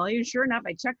awfully familiar. And sure enough,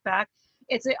 I checked back.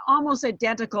 It's almost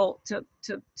identical to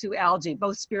algae,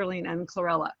 both spirulina and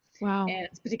chlorella. Wow. And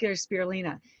it's particularly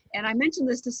spirulina. And I mentioned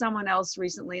this to someone else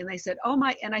recently, and they said, oh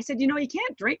my, and I said, you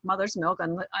can't drink mother's milk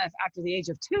after the age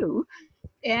of 2.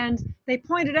 And they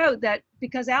pointed out that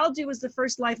because algae was the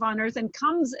first life on Earth and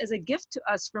comes as a gift to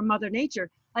us from Mother Nature,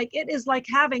 like it is like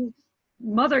having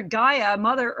Mother Gaia,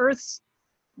 Mother Earth's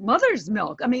mother's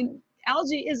milk. I mean,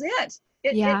 algae is it.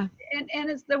 And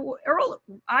it's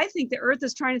I think the Earth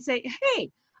is trying to say,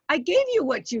 hey, I gave you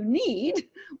what you need.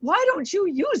 Why don't you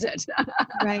use it?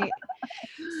 Right.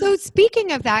 So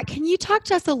speaking of that, can you talk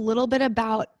to us a little bit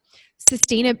about the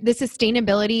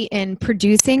sustainability in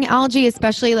producing algae,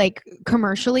 especially like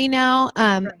commercially now?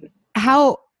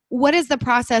 What is the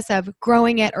process of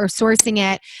growing it or sourcing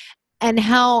it, and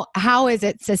how is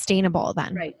it sustainable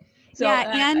then? Right. So,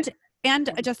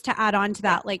 and just to add on to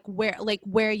that,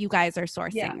 where you guys are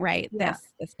sourcing, right? Yeah.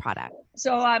 This product.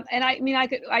 So, and I mean, I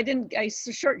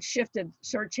shortchanged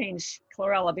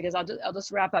chlorella because I'll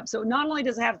just wrap up. So not only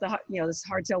does it have this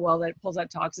hard cell wall that pulls out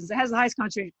toxins, it has the highest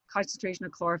concentration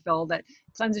of chlorophyll that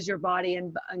cleanses your body,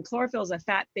 and chlorophyll is a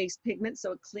fat-based pigment,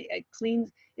 so it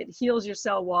cleans, it heals your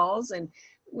cell walls. And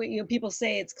people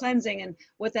say it's cleansing, and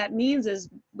what that means is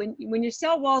when your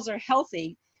cell walls are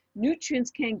healthy,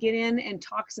 nutrients can get in and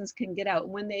toxins can get out.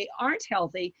 When they aren't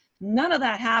healthy, none of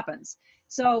that happens.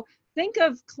 So think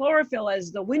of chlorophyll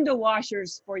as the window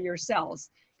washers for your cells,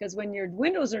 because when your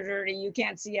windows are dirty, you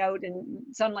can't see out and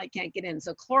sunlight can't get in.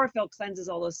 So chlorophyll cleanses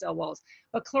all those cell walls.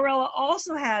 But chlorella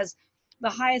also has the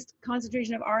highest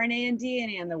concentration of RNA and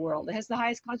DNA in the world. It has the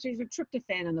highest concentration of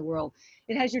tryptophan in the world.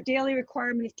 It has your daily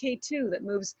requirement of K2 that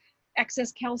moves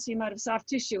excess calcium out of soft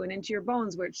tissue and into your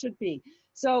bones where it should be.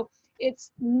 So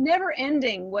it's never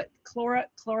ending what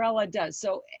chlorella does.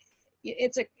 So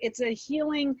it's a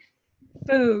healing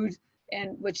food,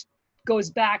 and which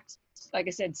goes back, like I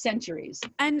said, centuries.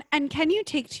 And can you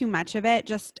take too much of it,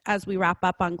 just as we wrap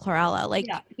up on chlorella?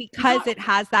 Because it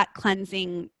has that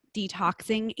cleansing,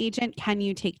 detoxing agent, can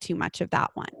you take too much of that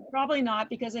one? Probably not,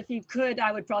 because if you could,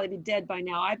 I would probably be dead by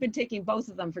now. I've been taking both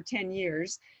of them for 10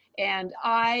 years. And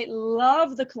I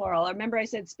love the chlorella. Remember I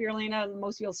said spirulina,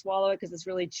 most people swallow it because it's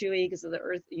really chewy because of the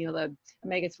earth, the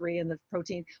omega-3 and the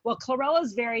protein. Well, chlorella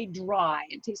is very dry.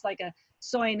 It tastes like a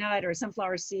soy nut or a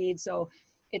sunflower seed. So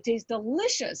it tastes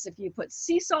delicious if you put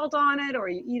sea salt on it, or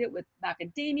you eat it with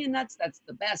macadamia nuts. That's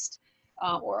the best,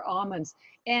 or almonds.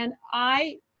 And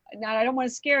I don't want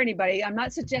to scare anybody. I'm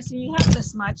not suggesting you have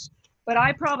this much, but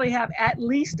I probably have at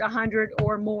least 100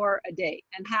 or more a day,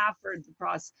 and have for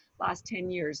the last 10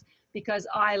 years, because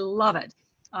I love it.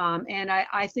 And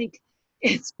I think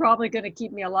it's probably going to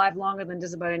keep me alive longer than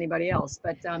just about anybody else.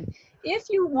 But if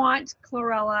you want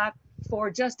chlorella for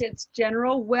just its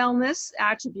general wellness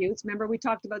attributes, remember we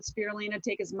talked about spirulina,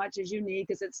 take as much as you need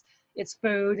because it's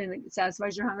food and it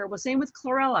satisfies your hunger. Well, same with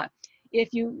chlorella.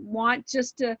 If you want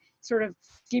just to sort of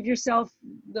give yourself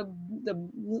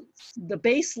the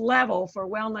base level for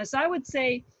wellness, I would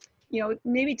say,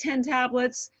 maybe 10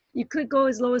 tablets. You could go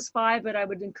as low as 5, but I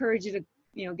would encourage you to,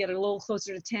 get a little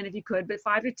closer to 10 if you could, but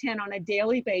 5 to 10 on a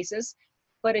daily basis.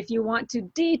 But if you want to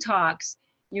detox,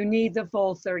 you need the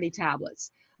full 30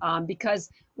 tablets. Because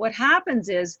what happens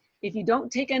is if you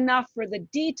don't take enough for the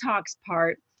detox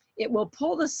part, it will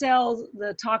pull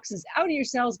the toxins out of your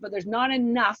cells, but there's not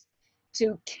enough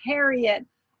to carry it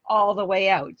all the way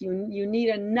out. You need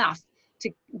enough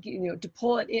to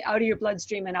pull it out of your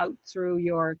bloodstream and out through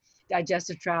your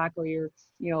digestive tract or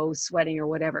your sweating or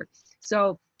whatever.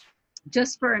 So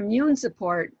just for immune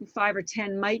support, 5 or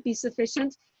 10 might be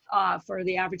sufficient for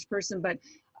the average person, but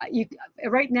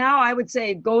right now I would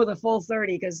say go the full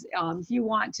 30, because if you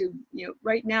want to,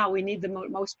 right now we need the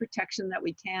most protection that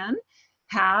we can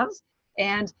have.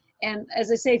 And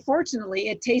as I say, fortunately,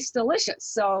 it tastes delicious.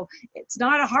 So it's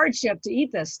not a hardship to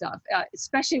eat this stuff,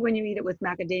 especially when you eat it with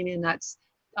macadamia nuts.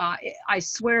 I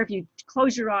swear, if you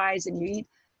close your eyes and you eat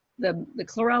the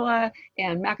chlorella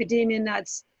and macadamia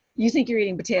nuts, you think you're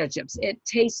eating potato chips. It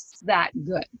tastes that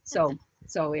good. So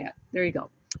yeah, there you go.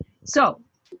 So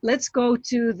let's go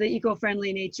to the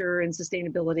eco-friendly nature and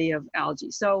sustainability of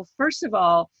algae. So first of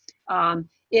all,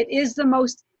 it is the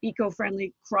most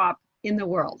eco-friendly crop in the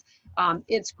world.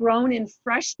 It's grown in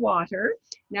fresh water.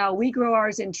 Now we grow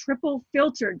ours in triple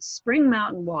filtered spring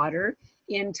mountain water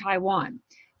in Taiwan.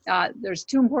 There's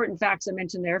 2 important facts I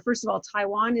mentioned there. First of all,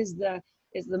 Taiwan is the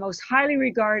most highly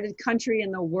regarded country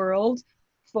in the world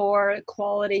for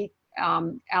quality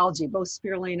algae, both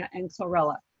spirulina and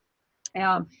chlorella.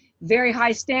 Very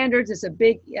high standards. It's a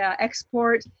big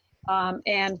export.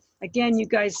 And again, you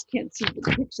guys can't see the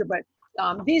picture, but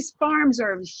these farms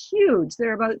are huge.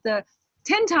 They're about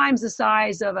 10 times the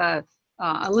size of a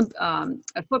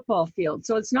football field.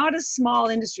 So it's not a small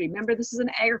industry. Remember, this is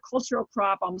an agricultural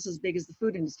crop almost as big as the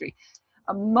food industry.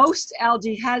 Most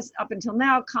algae has, up until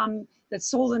now, that's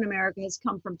sold in America has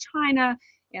come from China,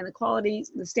 and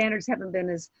the standards haven't been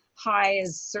as high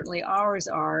as certainly ours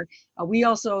are. We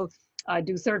also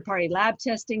do third-party lab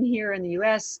testing here in the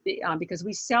US because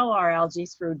we sell our algae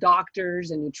through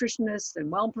doctors and nutritionists and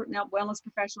wellness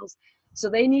professionals. So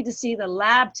they need to see the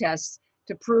lab tests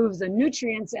to prove the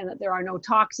nutrients and that there are no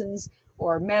toxins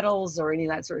or metals or any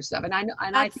of that sort of stuff.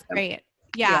 That's great.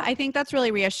 Yeah, I think that's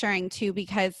really reassuring too,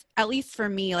 because at least for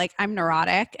me, like I'm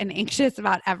neurotic and anxious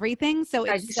about everything. So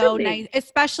it's so nice,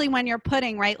 especially when you're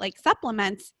putting, right, like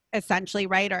supplements essentially,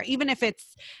 right? Or even if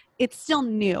it's still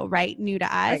new, right? New to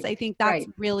us. Right. I think that's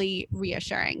really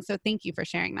reassuring. So thank you for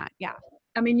sharing that. Yeah.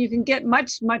 I mean, you can get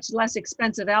much, much less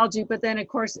expensive algae, but then of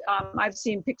course, I've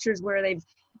seen pictures where they've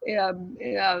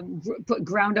put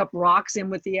ground up rocks in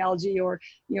with the algae, or,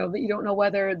 you don't know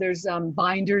whether there's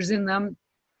binders in them.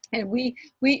 And we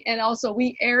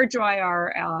air dry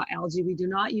our algae. We do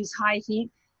not use high heat.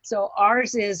 So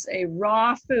ours is a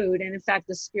raw food. And in fact,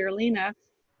 the spirulina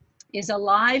is a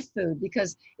live food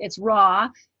because it's raw.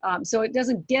 So it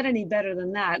doesn't get any better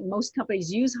than that. Most companies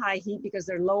use high heat because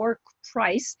they're lower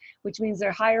price, which means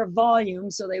they're higher volume.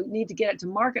 So they need to get it to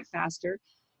market faster.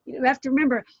 You have to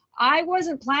remember, I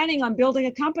wasn't planning on building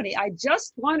a company. I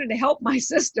just wanted to help my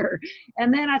sister.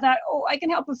 And then I thought, I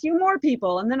can help a few more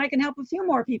people. And then I can help a few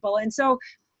more people. And so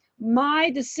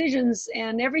my decisions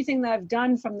and everything that I've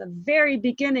done from the very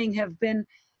beginning have been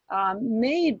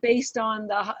made based on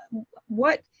how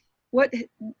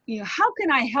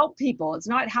can I help people? It's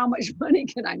not how much money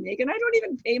can I make? And I don't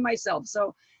even pay myself.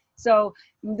 So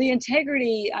the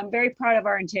integrity, I'm very proud of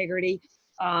our integrity.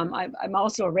 I'm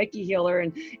also a Reiki healer,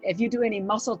 and if you do any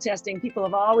muscle testing, people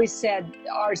have always said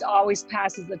ours always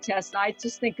passes the test. And I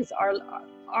just think because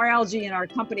our algae and our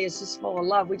company is just full of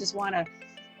love, we just want to,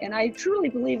 and I truly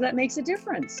believe that makes a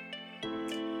difference.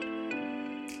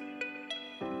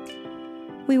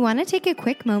 We want to take a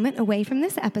quick moment away from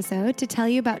this episode to tell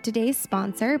you about today's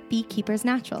sponsor, Beekeepers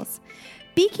Naturals.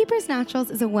 Beekeepers Naturals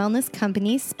is a wellness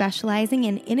company specializing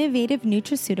in innovative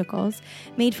nutraceuticals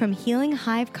made from healing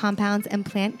hive compounds and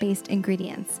plant-based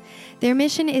ingredients. Their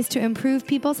mission is to improve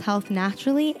people's health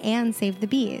naturally and save the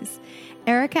bees.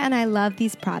 Erica and I love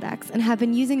these products and have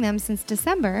been using them since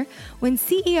December when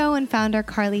CEO and founder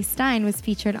Carly Stein was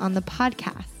featured on the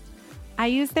podcast. I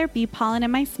use their bee pollen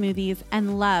in my smoothies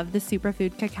and love the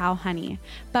superfood cacao honey,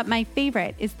 but my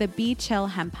favorite is the Bee Chill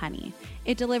hemp honey.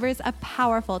 It delivers a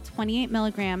powerful 28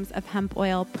 milligrams of hemp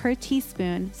oil per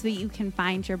teaspoon so that you can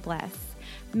find your bliss.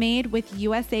 Made with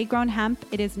USA-grown hemp,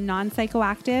 it is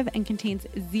non-psychoactive and contains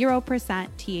 0%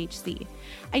 THC.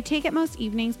 I take it most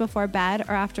evenings before bed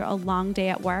or after a long day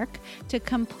at work to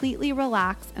completely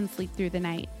relax and sleep through the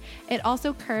night. It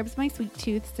also curbs my sweet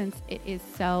tooth since it is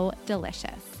so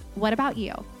delicious. What about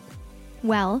you?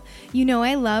 Well, you know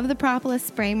I love the Propolis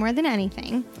spray more than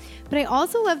anything, but I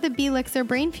also love the B-Lixer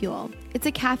Brain Fuel. It's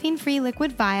a caffeine-free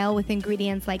liquid vial with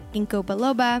ingredients like ginkgo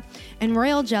biloba and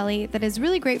royal jelly that is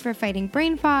really great for fighting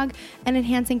brain fog and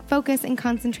enhancing focus and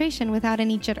concentration without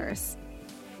any jitters.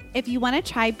 If you want to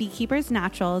try Beekeepers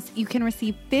Naturals, you can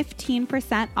receive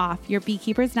 15% off your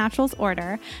Beekeepers Naturals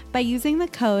order by using the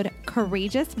code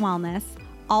Courageous Wellness,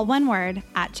 all one word,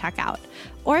 at checkout,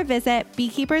 or visit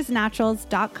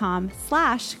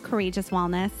beekeepersnaturals.com/courageous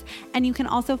wellness, and you can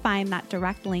also find that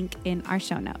direct link in our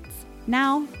show notes.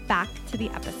 Now, back to the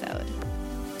episode.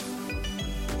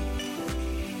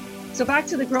 So back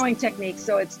to the growing technique.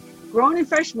 So it's grown in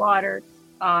fresh water,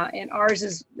 and ours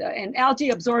is, and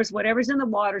algae absorbs whatever's in the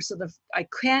water. So I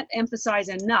can't emphasize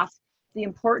enough the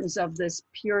importance of this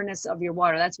pureness of your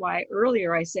water. That's why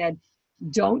earlier I said,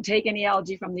 don't take any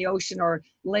algae from the ocean or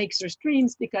lakes or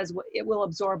streams, because it will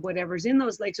absorb whatever's in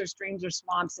those lakes or streams or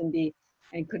swamps and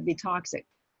could be toxic.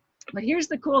 But here's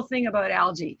the cool thing about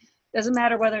algae. Doesn't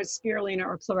matter whether it's spirulina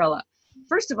or chlorella.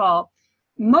 First of all,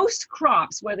 most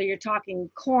crops, whether you're talking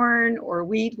corn or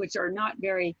wheat, which are not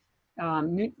very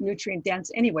nutrient dense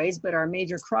anyways, but are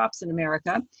major crops in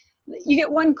America, you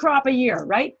get one crop a year,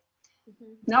 right?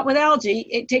 Mm-hmm. Not with algae.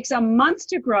 It takes a month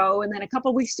to grow and then a couple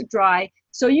of weeks to dry.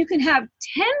 So you can have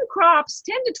 10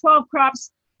 to 12 crops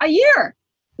a year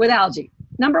with algae,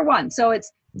 number one. So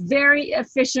it's very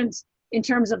efficient in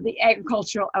terms of the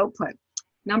agricultural output.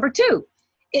 Number two,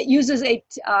 it uses I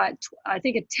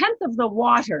think a tenth of the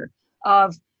water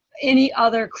of any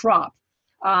other crop.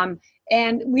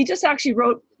 And we just actually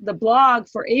wrote the blog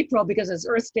for April because it's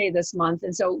Earth Day this month.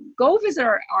 And so go visit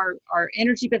our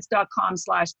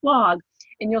energybits.com/blog,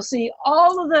 and you'll see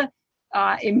all of the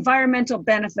environmental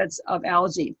benefits of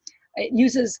algae. It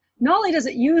uses, not only does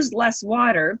it use less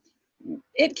water,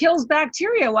 it kills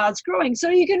bacteria while it's growing. So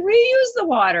you can reuse the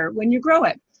water when you grow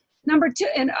it. Number two,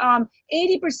 and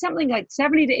 80%, something like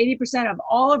 70 to 80% of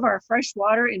all of our fresh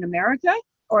water in America,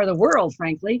 or the world,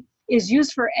 frankly, is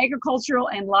used for agricultural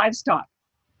and livestock.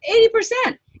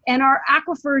 80%. And our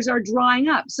aquifers are drying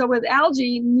up. So with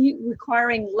algae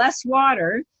requiring less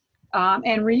water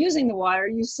and reusing the water,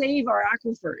 you save our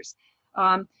aquifers.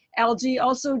 Algae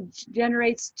also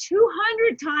generates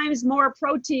 200 times more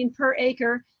protein per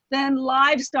acre than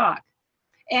livestock,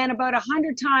 and about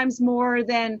 100 times more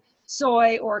than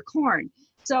soy or corn.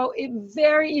 So it's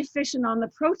very efficient on the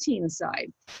protein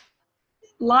side.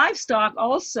 Livestock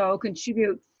also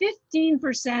contribute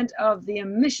 15% of the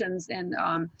emissions and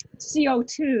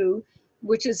CO2,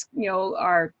 which is,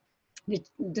 are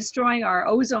destroying our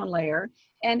ozone layer.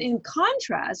 And in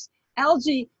contrast,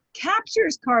 algae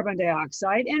captures carbon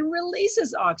dioxide and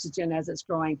releases oxygen as it's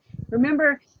growing.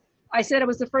 Remember, I said it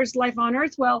was the first life on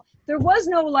Earth. Well, there was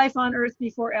no life on Earth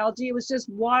before algae. It was just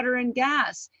water and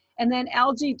gas. And then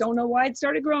algae, don't know why it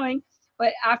started growing,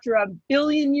 but after 1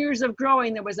 billion years of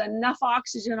growing, there was enough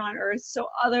oxygen on Earth so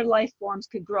other life forms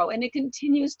could grow. And it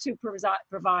continues to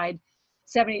provide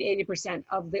 70 to 80%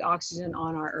 of the oxygen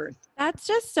on our Earth. That's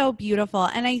just so beautiful.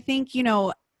 And I think,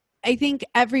 I think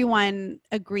everyone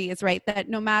agrees, right, that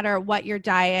no matter what your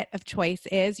diet of choice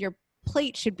is, your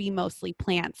plate should be mostly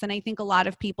plants. And I think a lot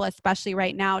of people, especially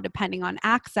right now, depending on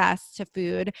access to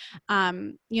food,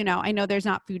 I know there's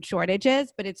not food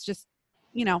shortages, but it's just,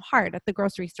 hard at the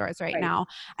grocery stores right now.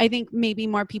 I think maybe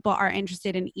more people are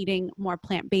interested in eating more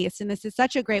plant-based. And this is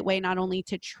such a great way not only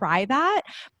to try that,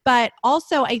 but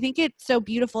also I think it's so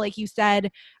beautiful, like you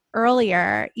said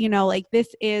earlier,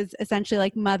 this is essentially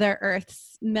like Mother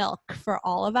Earth's milk for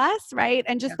all of us, right?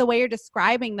 And just the way you're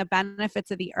describing the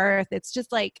benefits of the earth, it's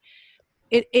just like,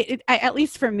 at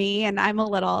least for me, and I'm a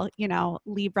little,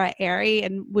 Libra airy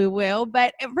and woo-woo,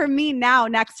 but for me now,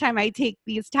 next time I take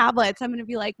these tablets, I'm going to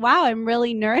be like, wow, I'm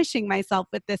really nourishing myself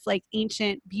with this like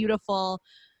ancient, beautiful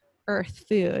earth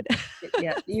food.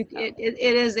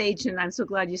 It is ancient. I'm so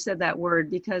glad you said that word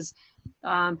because,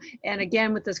 and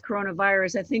again, with this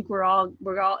coronavirus, I think we're all,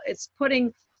 it's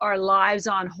putting our lives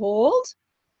on hold,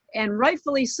 and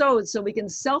rightfully so we can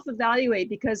self-evaluate,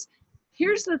 because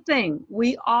here's the thing,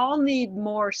 we all need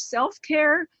more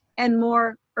self-care and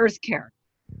more earth care.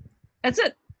 That's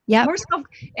it. Yeah.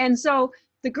 And so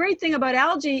the great thing about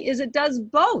algae is it does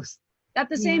both at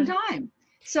the same time.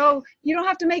 So you don't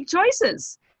have to make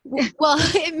choices. Well,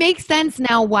 it makes sense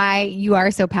now why you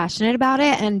are so passionate about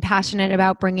it and passionate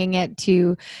about bringing it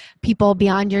to people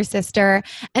beyond your sister.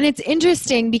 And it's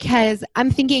interesting because I'm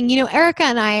thinking, Erica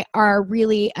and I are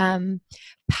really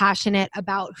passionate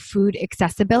about food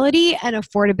accessibility and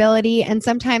affordability. And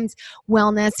sometimes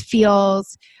wellness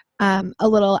feels a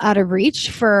little out of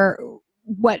reach for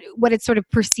what it's sort of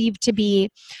perceived to be.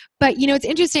 But, you know, it's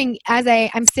interesting as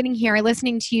I'm sitting here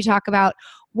listening to you talk about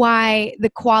why the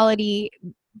quality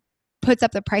puts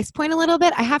up the price point a little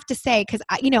bit. I have to say, because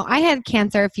I had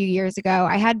cancer a few years ago.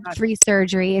 I had 3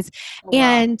 surgeries. Oh, wow.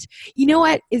 And you know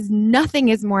what? Nothing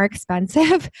is more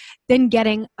expensive than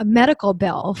getting a medical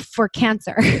bill for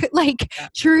cancer. Like,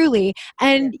 truly.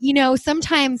 And, you know,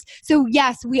 sometimes, so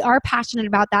yes, we are passionate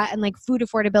about that and like food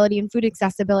affordability and food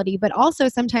accessibility, but also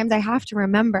sometimes I have to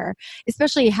remember,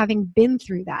 especially having been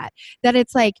through that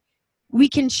it's like, we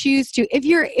can choose to, if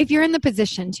you're in the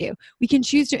position to, we can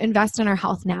choose to invest in our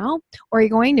health now, or you're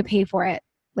going to pay for it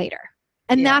later.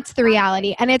 And that's the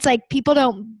reality. And it's like, people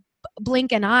don't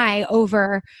blink an eye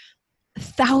over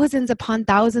thousands upon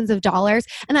thousands of dollars.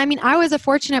 And I mean, I was a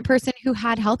fortunate person who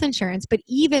had health insurance, but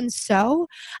even so,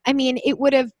 I mean, it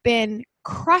would have been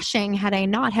crushing had I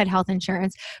not had health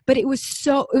insurance, but it was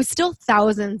still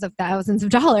thousands of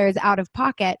dollars out of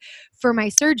pocket for my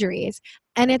surgeries.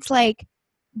 And it's like,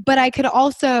 but I could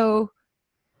also,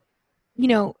 you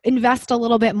know, invest a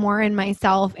little bit more in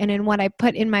myself and in what I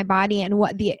put in my body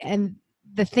and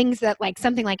the things that like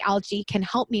something like algae can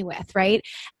help me with, right?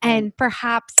 And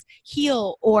perhaps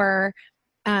heal or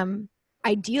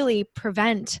ideally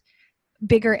prevent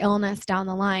bigger illness down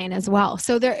the line as well.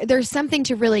 So there's something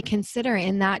to really consider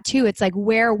in that too. It's like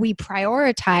where we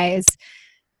prioritize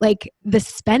like the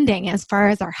spending as far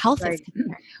as our health is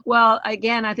concerned. Well,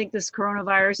 again, I think this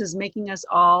coronavirus is making us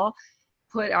all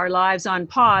put our lives on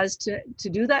pause to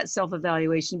do that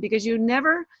self-evaluation, because you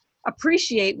never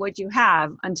appreciate what you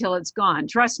have until it's gone.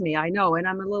 Trust me, I know, and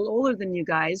I'm a little older than you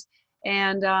guys.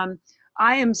 And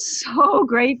I am so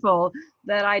grateful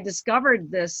that I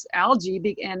discovered this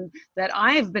algae and that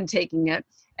I've been taking it.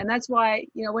 And that's why,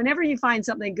 you know, whenever you find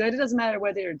something good, it doesn't matter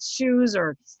whether it's shoes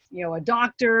or, you know, a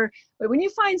doctor, but when you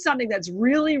find something that's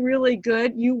really, really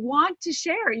good, you want to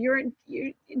share. You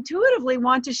intuitively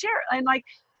want to share. And like,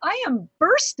 I am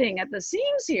bursting at the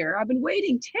seams here. I've been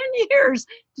waiting 10 years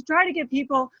to try to get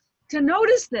people to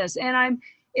notice this. And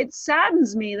it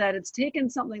saddens me that it's taken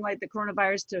something like the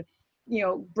coronavirus to, you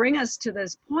know, bring us to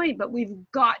this point, but we've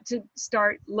got to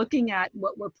start looking at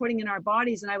what we're putting in our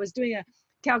bodies. And I was doing a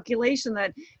calculation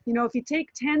that, you know, if you take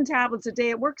 10 tablets a day,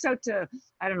 it works out to,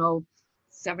 I don't know,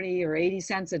 70 or 80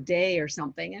 cents a day or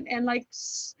something. And like,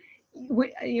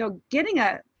 you know, getting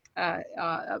not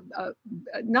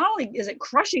only is it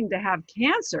crushing to have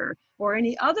cancer or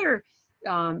any other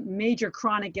major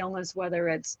chronic illness, whether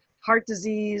it's heart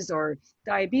disease or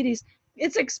diabetes,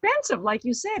 it's expensive, like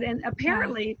you said. And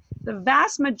apparently the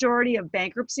vast majority of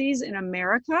bankruptcies in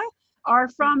America are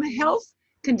from health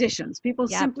conditions. People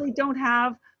simply don't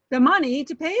have the money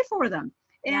to pay for them.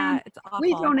 And it's awful.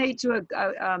 We donate to a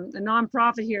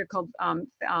nonprofit here called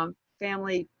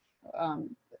Family,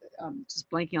 just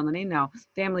blanking on the name now,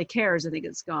 Family Cares, I think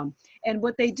it's called. And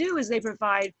what they do is they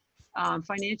provide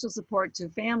financial support to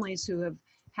families who have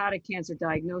had a cancer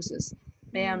diagnosis.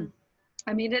 And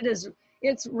I mean,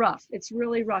 it's rough. It's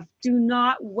really rough. Do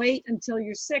not wait until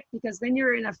you're sick, because then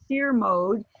you're in a fear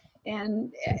mode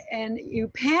and you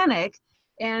panic.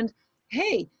 And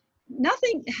hey,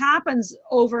 nothing happens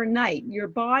overnight. Your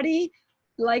body,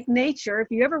 like nature,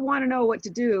 if you ever want to know what to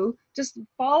do, just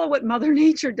follow what Mother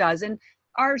Nature does. And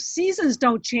our seasons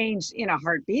don't change in a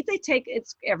heartbeat.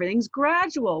 Everything's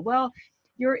gradual. Well,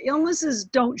 your illnesses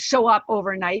don't show up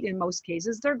overnight in most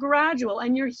cases. They're gradual,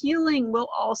 and your healing will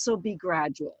also be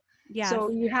gradual. Yes.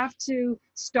 So you have to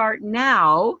start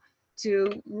now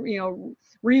to, you know,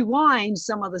 rewind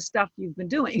some of the stuff you've been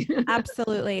doing.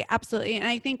 Absolutely. Absolutely. And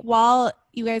I think while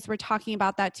you guys were talking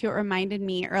about that too, it reminded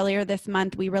me earlier this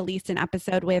month, we released an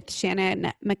episode with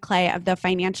Shannon McClay of the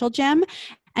Financial Gym.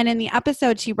 And in the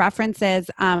episode, she references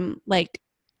like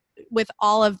with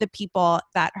all of the people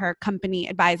that her company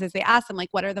advises, they ask them like,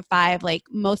 what are the 5 like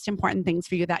most important things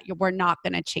for you that we're not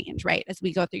going to change, right, as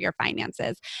we go through your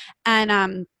finances?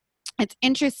 And it's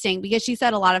interesting because she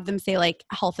said a lot of them say like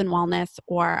health and wellness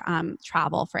or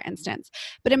travel, for instance.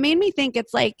 But it made me think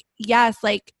it's like, yes,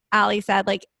 like Ali said,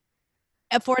 like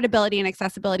affordability and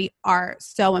accessibility are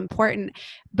so important,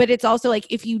 but it's also like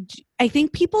I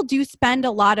think people do spend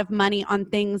a lot of money on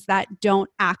things that don't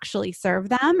actually serve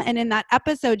them. And in that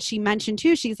episode, she mentioned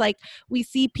too, she's like, we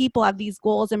see people have these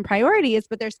goals and priorities,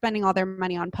 but they're spending all their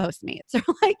money on Postmates or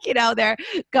like, you know, they're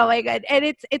going, and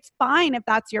it's fine if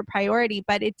that's your priority,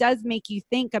 but it does make you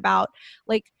think about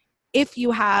like, if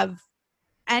you have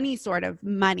any sort of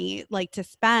money like to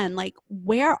spend, like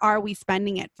where are we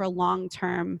spending it for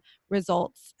long-term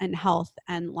results and health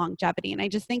and longevity? And I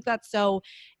just think that's so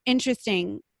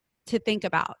interesting to think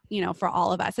about, you know, for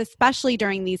all of us, especially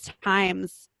during these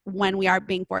times when we are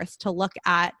being forced to look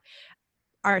at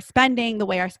our spending, the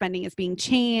way our spending is being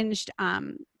changed.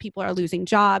 People are losing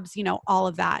jobs, all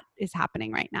of that is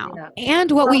happening right now. Yeah.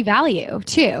 And what we value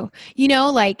too,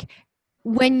 like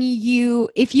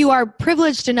if you are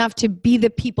privileged enough to be the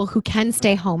people who can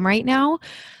stay home right now,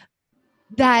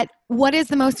 that what is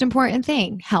the most important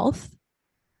thing? Health,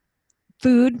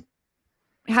 food,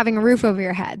 having a roof over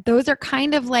your head. Those are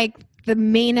kind of like the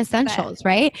main essentials,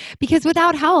 right? Because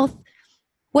without health,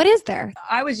 what is there?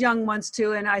 I was young once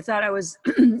too, and I thought I was,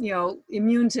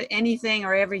 immune to anything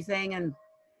or everything. And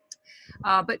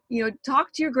but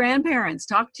talk to your grandparents,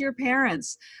 talk to your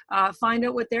parents, find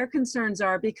out what their concerns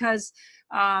are, because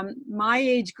my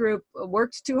age group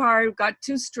worked too hard, got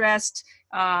too stressed,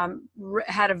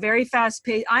 had a very fast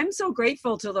pace. I'm so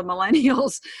grateful to the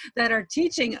millennials that are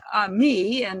teaching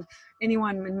me and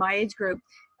anyone in my age group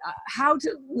how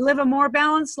to live a more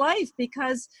balanced life,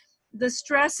 because the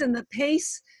stress and the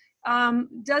pace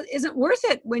isn't worth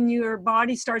it when your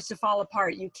body starts to fall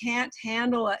apart. You can't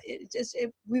handle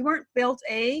it. We weren't built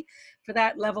A, for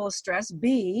that level of stress.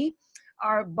 B,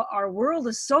 our world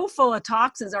is so full of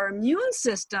toxins. Our immune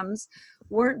systems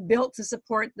weren't built to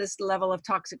support this level of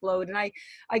toxic load. And I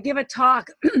give a talk,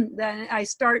 then I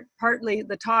start partly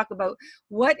the talk about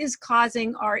what is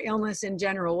causing our illness in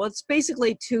general. Well, it's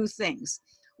basically two things.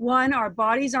 One, our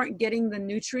bodies aren't getting the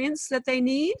nutrients that they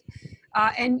need.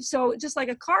 And so just like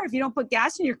a car, if you don't put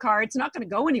gas in your car, it's not going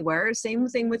to go anywhere. Same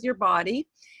thing with your body.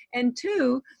 And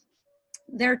two,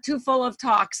 they're too full of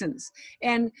toxins.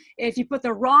 And if you put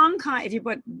the wrong kind, if you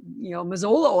put,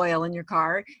 Mazola oil in your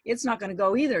car, it's not going to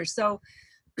go either. So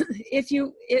if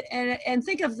you, and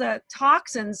think of the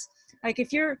toxins, like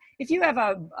if you have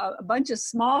a bunch of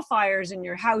small fires in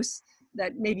your house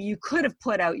that maybe you could have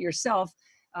put out yourself,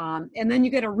 and then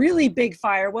you get a really big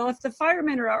fire. Well, if the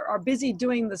firemen are busy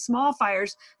doing the small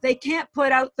fires, they can't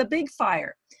put out the big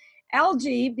fire.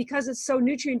 Algae, because it's so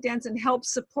nutrient dense and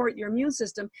helps support your immune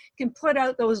system, can put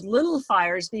out those little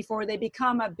fires before they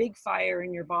become a big fire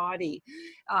in your body.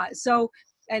 So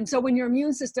when your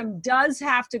immune system does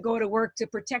have to go to work to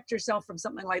protect yourself from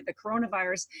something like the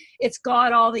coronavirus, it's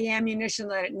got all the ammunition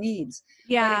that it needs.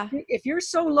 Yeah. But if you're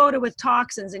so loaded with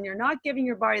toxins and you're not giving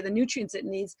your body the nutrients it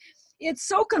needs, it's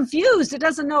so confused. It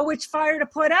doesn't know which fire to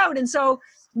put out. And so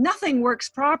nothing works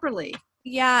properly.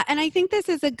 Yeah. And I think this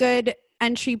is a good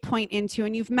entry point into,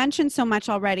 and you've mentioned so much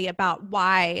already about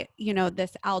why,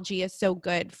 this algae is so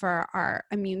good for our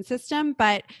immune system,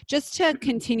 but just to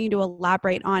continue to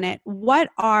elaborate on it, what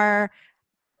are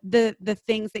the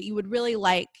things that you would really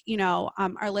like,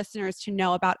 our listeners to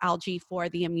know about algae for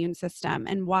the immune system,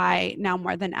 and why now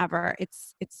more than ever,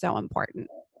 it's so important?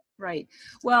 Right.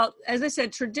 Well, as I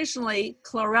said, traditionally,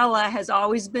 chlorella has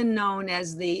always been known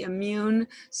as the immune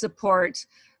support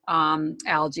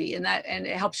algae, and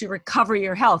it helps you recover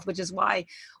your health, which is why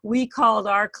we called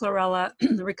our chlorella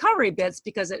the recovery bits,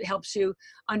 because it helps you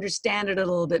understand it a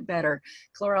little bit better.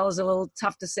 Chlorella is a little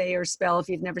tough to say or spell if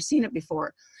you've never seen it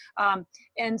before.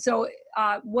 And so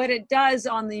what it does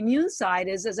on the immune side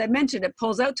is, as I mentioned, it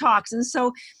pulls out toxins.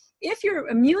 So if your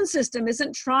immune system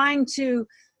isn't trying to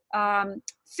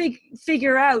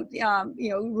figure out,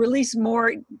 release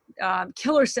more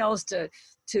killer cells to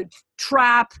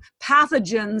trap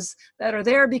pathogens that are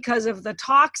there because of the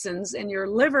toxins, and your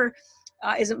liver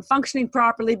isn't functioning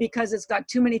properly because it's got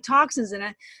too many toxins in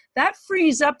it, that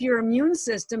frees up your immune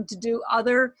system to do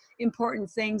other important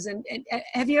things. And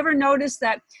have you ever noticed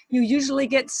that you usually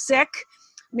get sick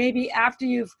maybe after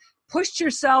you've pushed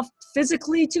yourself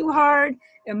physically too hard,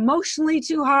 emotionally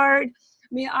too hard?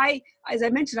 I mean, as I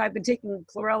mentioned, I've been taking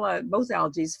chlorella, both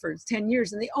algaes, for 10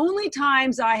 years. And the only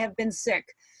times I have been sick,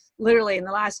 literally in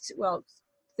the last, I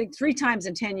think 3 times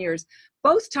in 10 years,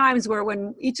 both times were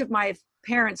when each of my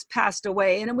parents passed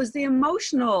away. And it was the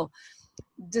emotional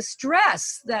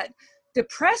distress that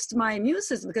depressed my immune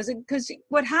system, because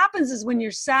what happens is when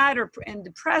you're sad and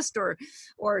depressed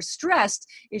or stressed,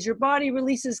 is your body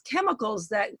releases chemicals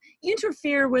that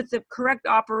interfere with the correct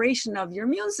operation of your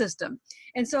immune system.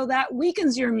 And so that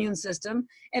weakens your immune system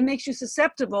and makes you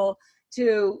susceptible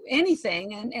to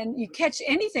anything, and you catch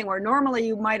anything where normally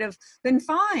you might have been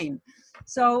fine.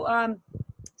 So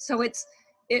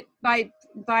by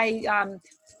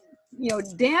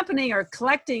dampening or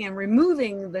collecting and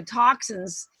removing the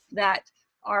toxins that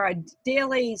are a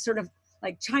daily sort of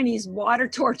like Chinese water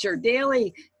torture,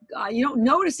 daily, you don't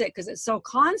notice it because it's so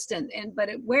constant, but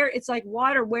it's like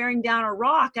water wearing down a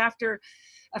rock. After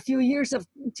a few years of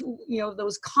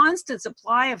those constant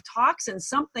supply of toxins,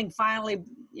 something finally,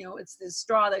 it's the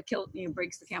straw that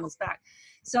breaks the camel's back.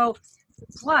 So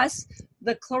plus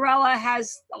the chlorella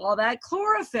has all that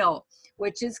chlorophyll,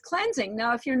 which is cleansing.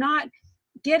 Now, if you're not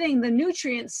getting the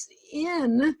nutrients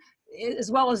in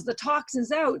as well as the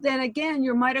toxins out, then again,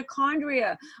 your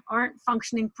mitochondria aren't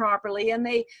functioning properly,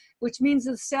 which means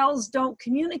the cells don't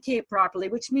communicate properly,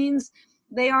 which means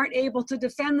they aren't able to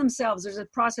defend themselves. There's a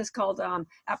process called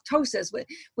apoptosis.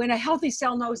 When a healthy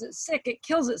cell knows it's sick, it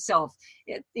kills itself.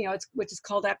 Which is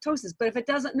called apoptosis. But if it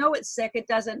doesn't know it's sick, it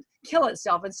doesn't kill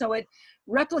itself, and so it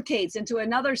replicates into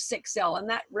another sick cell, and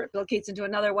that replicates into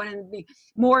another one, and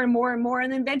more and more and more,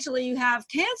 and then eventually you have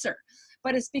cancer.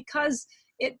 But it's because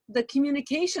the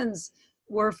communications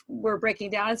were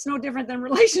breaking down. It's no different than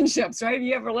relationships, right? If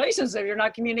you have relationships, if you're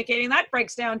not communicating, that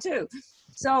breaks down too.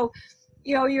 So,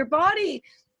 your body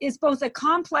is both a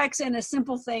complex and a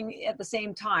simple thing at the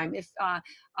same time. If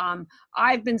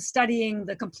I've been studying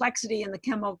the complexity and the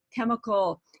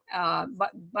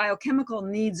biochemical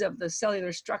needs of the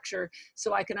cellular structure,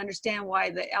 so I can understand why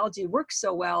the algae works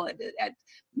so well.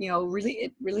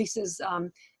 It releases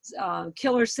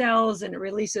killer cells, and it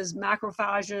releases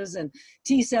macrophages and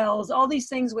T cells, all these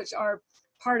things which are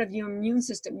part of your immune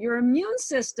system. Your immune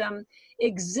system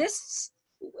exists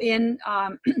in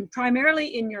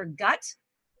primarily in your gut,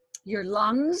 your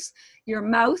lungs, your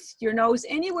mouth, your nose,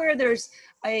 anywhere there's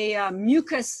a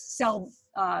mucus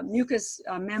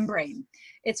membrane.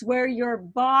 It's where your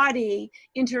body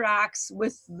interacts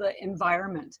with the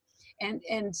environment.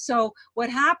 And so what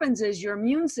happens is your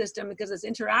immune system, because it's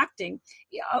interacting,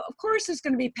 of course there's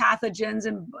going to be pathogens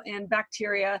and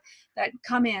bacteria that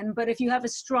come in, but if you have a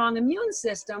strong immune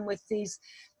system with these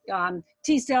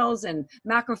T cells and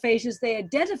macrophages, they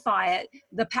identify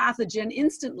the pathogen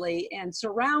instantly and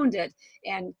surround it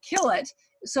and kill it,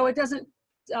 so it doesn't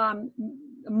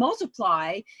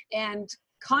multiply and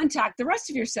contact the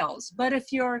rest of your cells. But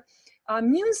if your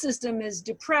immune system is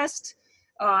depressed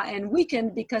and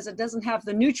weakened because it doesn't have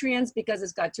the nutrients, because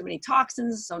it's got too many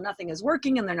toxins, so nothing is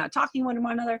working and they're not talking one to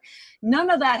one another, none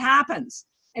of that happens.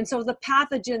 And so the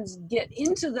pathogens get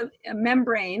into the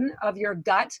membrane of your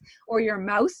gut or your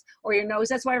mouth or your nose.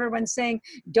 That's why everyone's saying,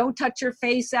 don't touch your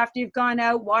face after you've gone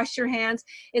out, wash your hands.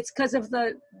 It's because of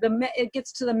it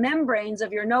gets to the membranes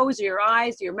of your nose or your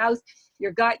eyes, your mouth,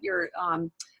 your gut, your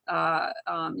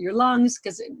lungs,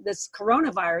 because this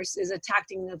coronavirus is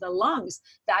attacking the lungs.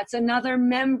 That's another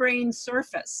membrane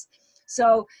surface.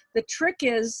 So the trick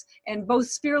is, and both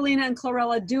spirulina and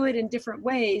chlorella do it in different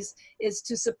ways, is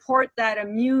to support that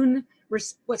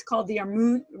what's called the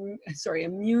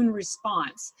immune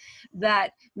response,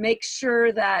 that makes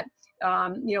sure that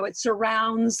it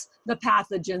surrounds the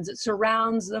pathogens, it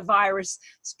surrounds the virus.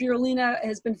 Spirulina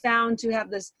has been found to have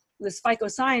this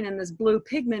phycocyanin, this blue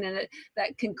pigment in it,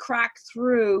 that can crack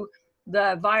through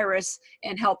the virus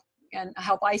and help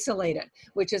isolate it,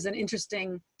 which is an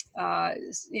interesting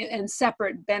and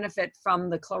separate benefit from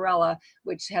the chlorella,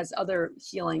 which has other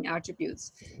healing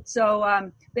attributes. So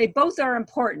they both are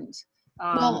important.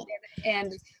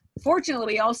 And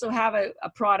fortunately, we also have a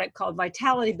product called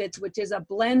Vitality Bits, which is a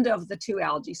blend of the two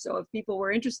algae. So if people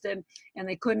were interested and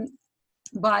they couldn't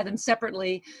buy them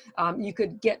separately, you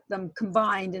could get them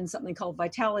combined in something called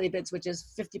Vitality Bits, which is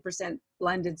 50%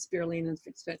 blended spirulina and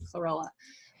 50% chlorella.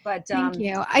 But thank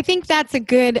you. I think that's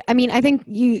I think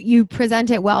you present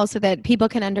it well so that people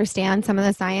can understand some of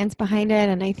the science behind it.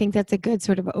 And I think that's a good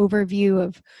sort of overview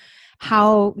of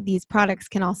how these products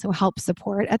can also help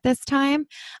support at this time.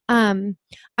 I'm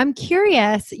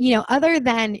curious, other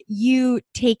than you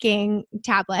taking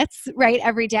tablets, right,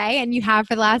 every day, and you have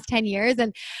for the last 10 years,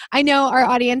 and I know our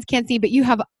audience can't see, but you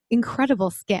have incredible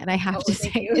skin, I have to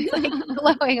say. It's like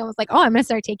glowing. I was like, oh, I'm going to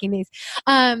start taking these.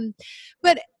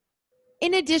 But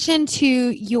in addition to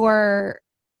your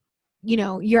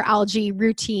algae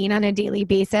routine on a daily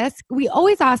basis, we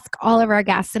always ask all of our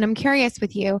guests, and I'm curious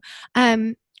with you,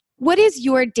 what is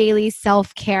your daily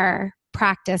self-care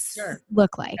practice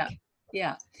look like?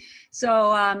 Yeah.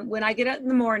 So when I get up in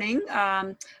the morning,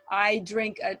 I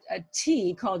drink a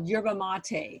tea called yerba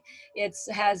mate.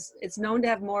 It's known to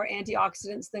have more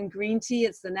antioxidants than green tea.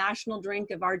 It's the national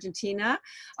drink of Argentina.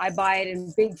 I buy it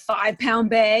in big 5-pound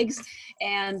bags,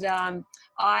 and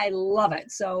I love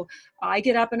it. So I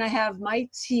get up and I have my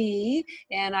tea,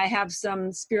 and I have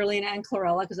some spirulina and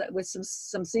chlorella with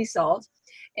some sea salt.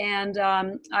 And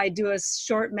I do a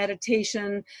short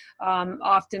meditation,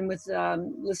 often with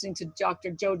listening to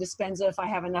Dr. Joe Dispenza if I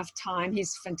have enough time.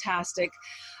 He's fantastic.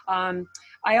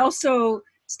 I also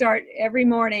start every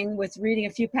morning with reading a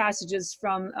few passages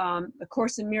from A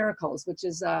Course in Miracles, which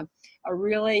is a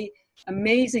really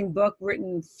amazing book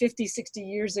written 50, 60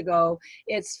 years ago.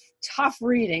 It's tough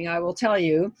reading, I will tell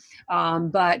you,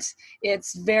 but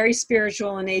it's very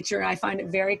spiritual in nature, and I find it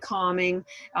very calming.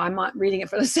 I'm not reading it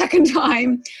for the second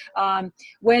time.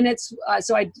 When it's,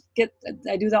 so I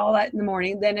do all that in the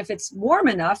morning. Then if it's warm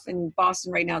enough, in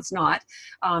Boston right now it's not,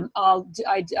 I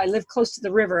live close to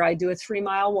the river. I do a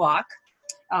 3-mile walk.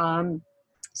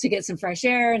 To get some fresh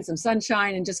air and some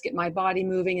sunshine and just get my body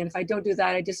moving. And if I don't do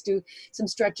that, I just do some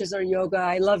stretches or yoga.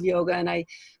 I love yoga, and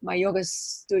my yoga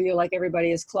studio, like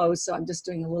everybody, is closed, so I'm just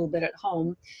doing a little bit at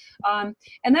home.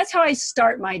 And that's how I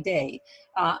start my day.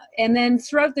 And then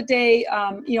throughout the day,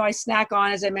 I snack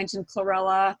on, as I mentioned,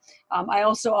 chlorella. I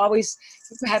also always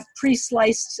have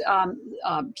pre-sliced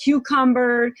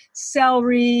cucumber,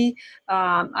 celery.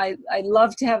 I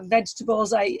love to have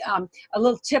vegetables. A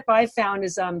little tip I found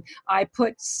is I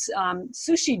put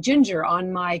sushi ginger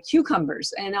on my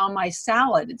cucumbers and on my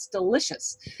salad. It's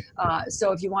delicious.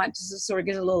 So if you want to sort of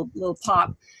get a little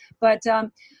pop, but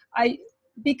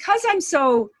because I'm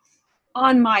so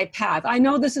on my path, I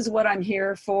know this is what I'm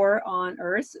here for on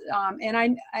earth.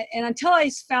 And until I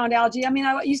found algae,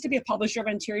 I used to be a publisher of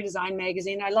Interior Design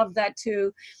magazine. I loved that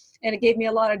too. And it gave me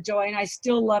a lot of joy, and I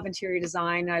still love interior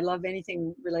design. I love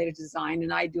anything related to design,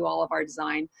 and I do all of our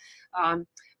design.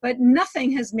 But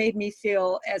nothing has made me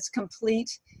feel as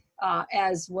complete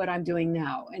as what I'm doing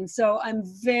now. And so I'm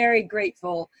very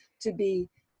grateful to be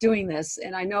doing this.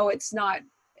 And I know it's not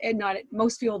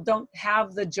most people don't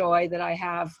have the joy that I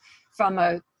have from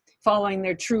following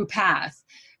their true path.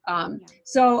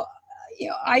 So,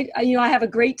 I have a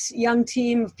great young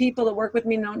team of people that work with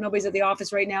me. Nobody's at the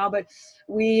office right now, but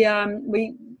we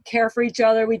care for each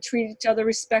other. We treat each other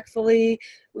respectfully.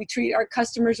 We treat our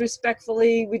customers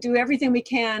respectfully. We do everything we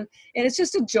can, and it's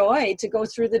just a joy to go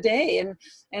through the day.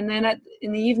 And then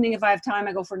in the evening, if I have time,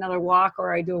 I go for another walk,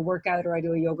 or I do a workout, or I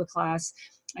do a yoga class.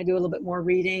 I do a little bit more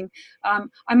reading.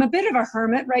 I'm a bit of a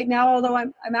hermit right now, although I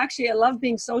love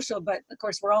being social, but of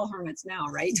course we're all hermits now,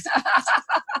 right?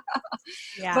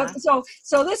 Yeah. But so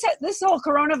this whole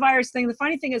coronavirus thing, the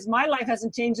funny thing is my life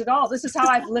hasn't changed at all. This is how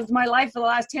I've lived my life for the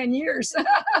last 10 years.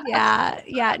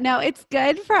 Yeah. No, it's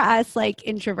good for us, like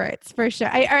introverts, for sure.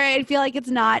 I feel like it's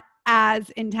not as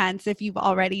intense if you've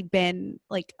already been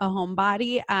like a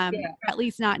homebody, at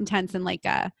least not intense in like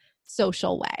a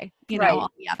social way, all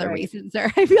the other reasons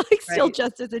are, I feel like, still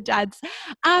just as intense.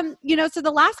 So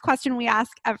the last question we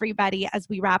ask everybody as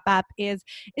we wrap up is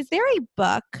there a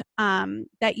book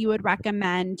that you would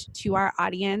recommend to our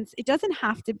audience? It doesn't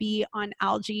have to be on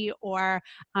algae or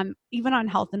even on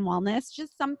health and wellness,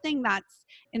 just something that's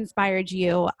inspired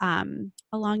you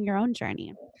along your own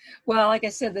journey. Well, like I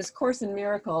said, this Course in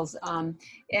Miracles, and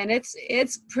I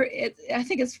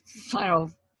think it's,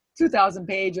 2,000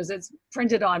 pages. It's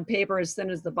printed on paper as thin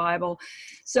as the Bible.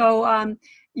 So I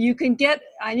can get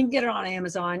it on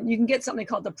Amazon. You can get something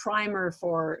called the primer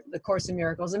for the Course in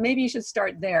Miracles, and maybe you should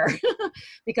start there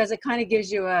because it kind of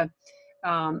gives you a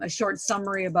short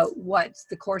summary about what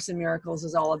the Course in Miracles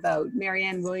is all about.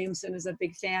 Marianne Williamson is a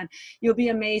big fan. You'll be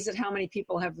amazed at how many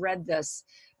people have read this.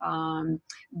 And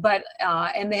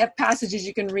they have passages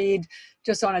you can read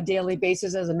just on a daily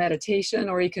basis as a meditation,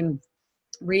 or you can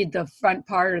read the front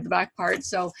part or the back part.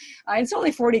 So it's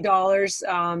only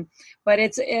 $40, but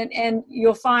and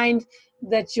you'll find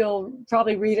that you'll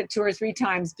probably read it 2 or 3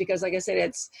 times because, like I said,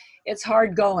 it's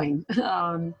hard going,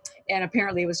 and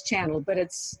apparently it was channeled, but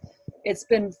it's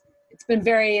been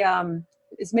very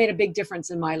it's made a big difference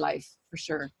in my life for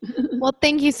sure. Well,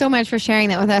 thank you so much for sharing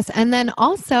that with us. And then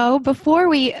also, before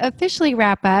we officially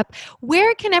wrap up,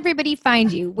 where can everybody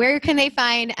find you? Where can they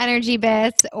find Energy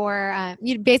Bits, or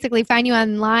you basically find you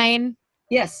online?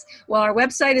 Yes. Well, our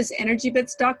website is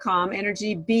energybits.com,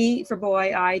 energy, B for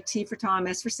boy, I, T for Tom,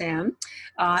 S for Sam.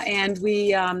 And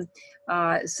we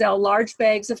sell large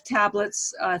bags of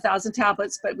tablets, 1,000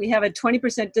 tablets, but we have a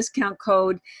 20% discount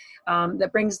code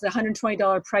that brings the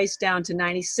 $120 price down to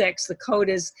 $96. The code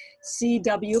is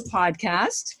CW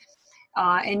Podcast.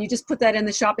 And you just put that in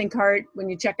the shopping cart when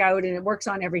you check out, and it works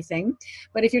on everything.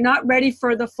 But if you're not ready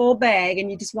for the full bag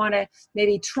and you just want to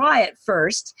maybe try it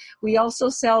first, we also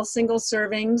sell single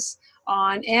servings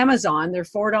on Amazon. They're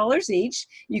 $4 each.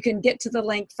 You can get to the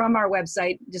link from our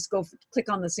website. Just click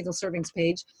on the single servings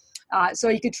page. So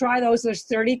you could try those. There's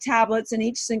 30 tablets in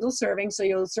each single serving, so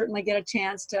you'll certainly get a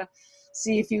chance to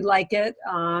see if you like it.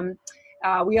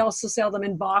 We also sell them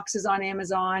in boxes on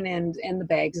Amazon and the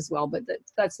bags as well, but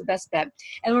that's the best bet.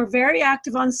 And we're very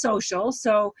active on social.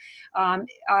 So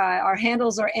our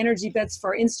handles are Energy Bits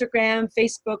for Instagram,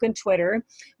 Facebook, and Twitter.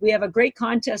 We have a great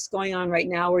contest going on right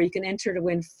now where you can enter to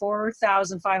win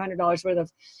 $4,500 worth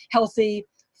of healthy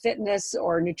fitness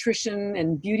or nutrition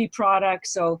and beauty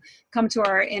products. So come to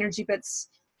our Energy Bits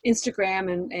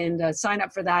Instagram and sign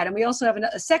up for that. And we also have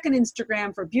a second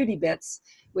Instagram for Beauty Bits,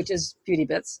 which is Beauty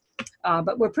Bits.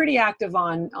 But we're pretty active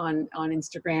on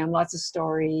Instagram, lots of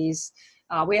stories.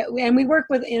 We work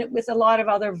with a lot of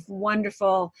other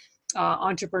wonderful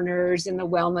entrepreneurs in the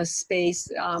wellness space.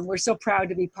 We're so proud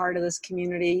to be part of this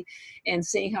community and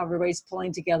seeing how everybody's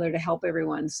pulling together to help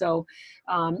everyone. So,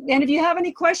 and if you have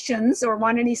any questions or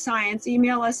want any science,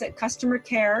 email us at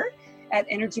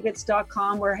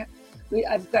customercare@energybits.com.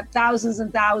 I've got thousands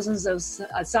and thousands of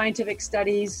scientific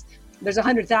studies. There's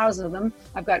 100,000 of them.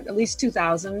 I've got at least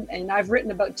 2,000, and I've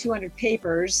written about 200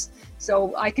 papers.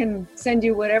 So I can send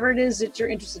you whatever it is that you're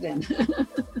interested in.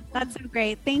 That's so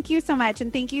great. Thank you so much.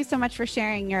 And thank you so much for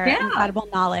sharing your incredible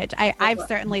knowledge. I've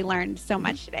certainly learned so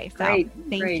much today. So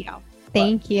thank you.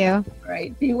 Thank you. All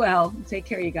right. Be well. Take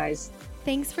care, you guys.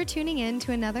 Thanks for tuning in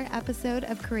to another episode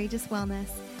of Courageous Wellness.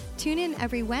 Tune in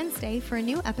every Wednesday for a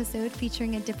new episode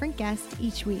featuring a different guest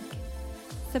each week.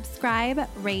 Subscribe,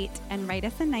 rate, and write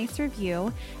us a nice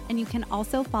review. And you can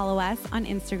also follow us on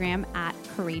Instagram at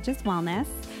Courageous Wellness,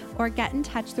 or get in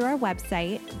touch through our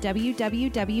website,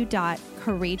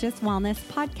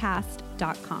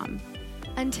 www.courageouswellnesspodcast.com.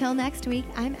 Until next week,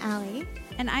 I'm Allie.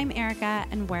 And I'm Erica,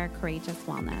 and we're Courageous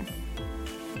Wellness.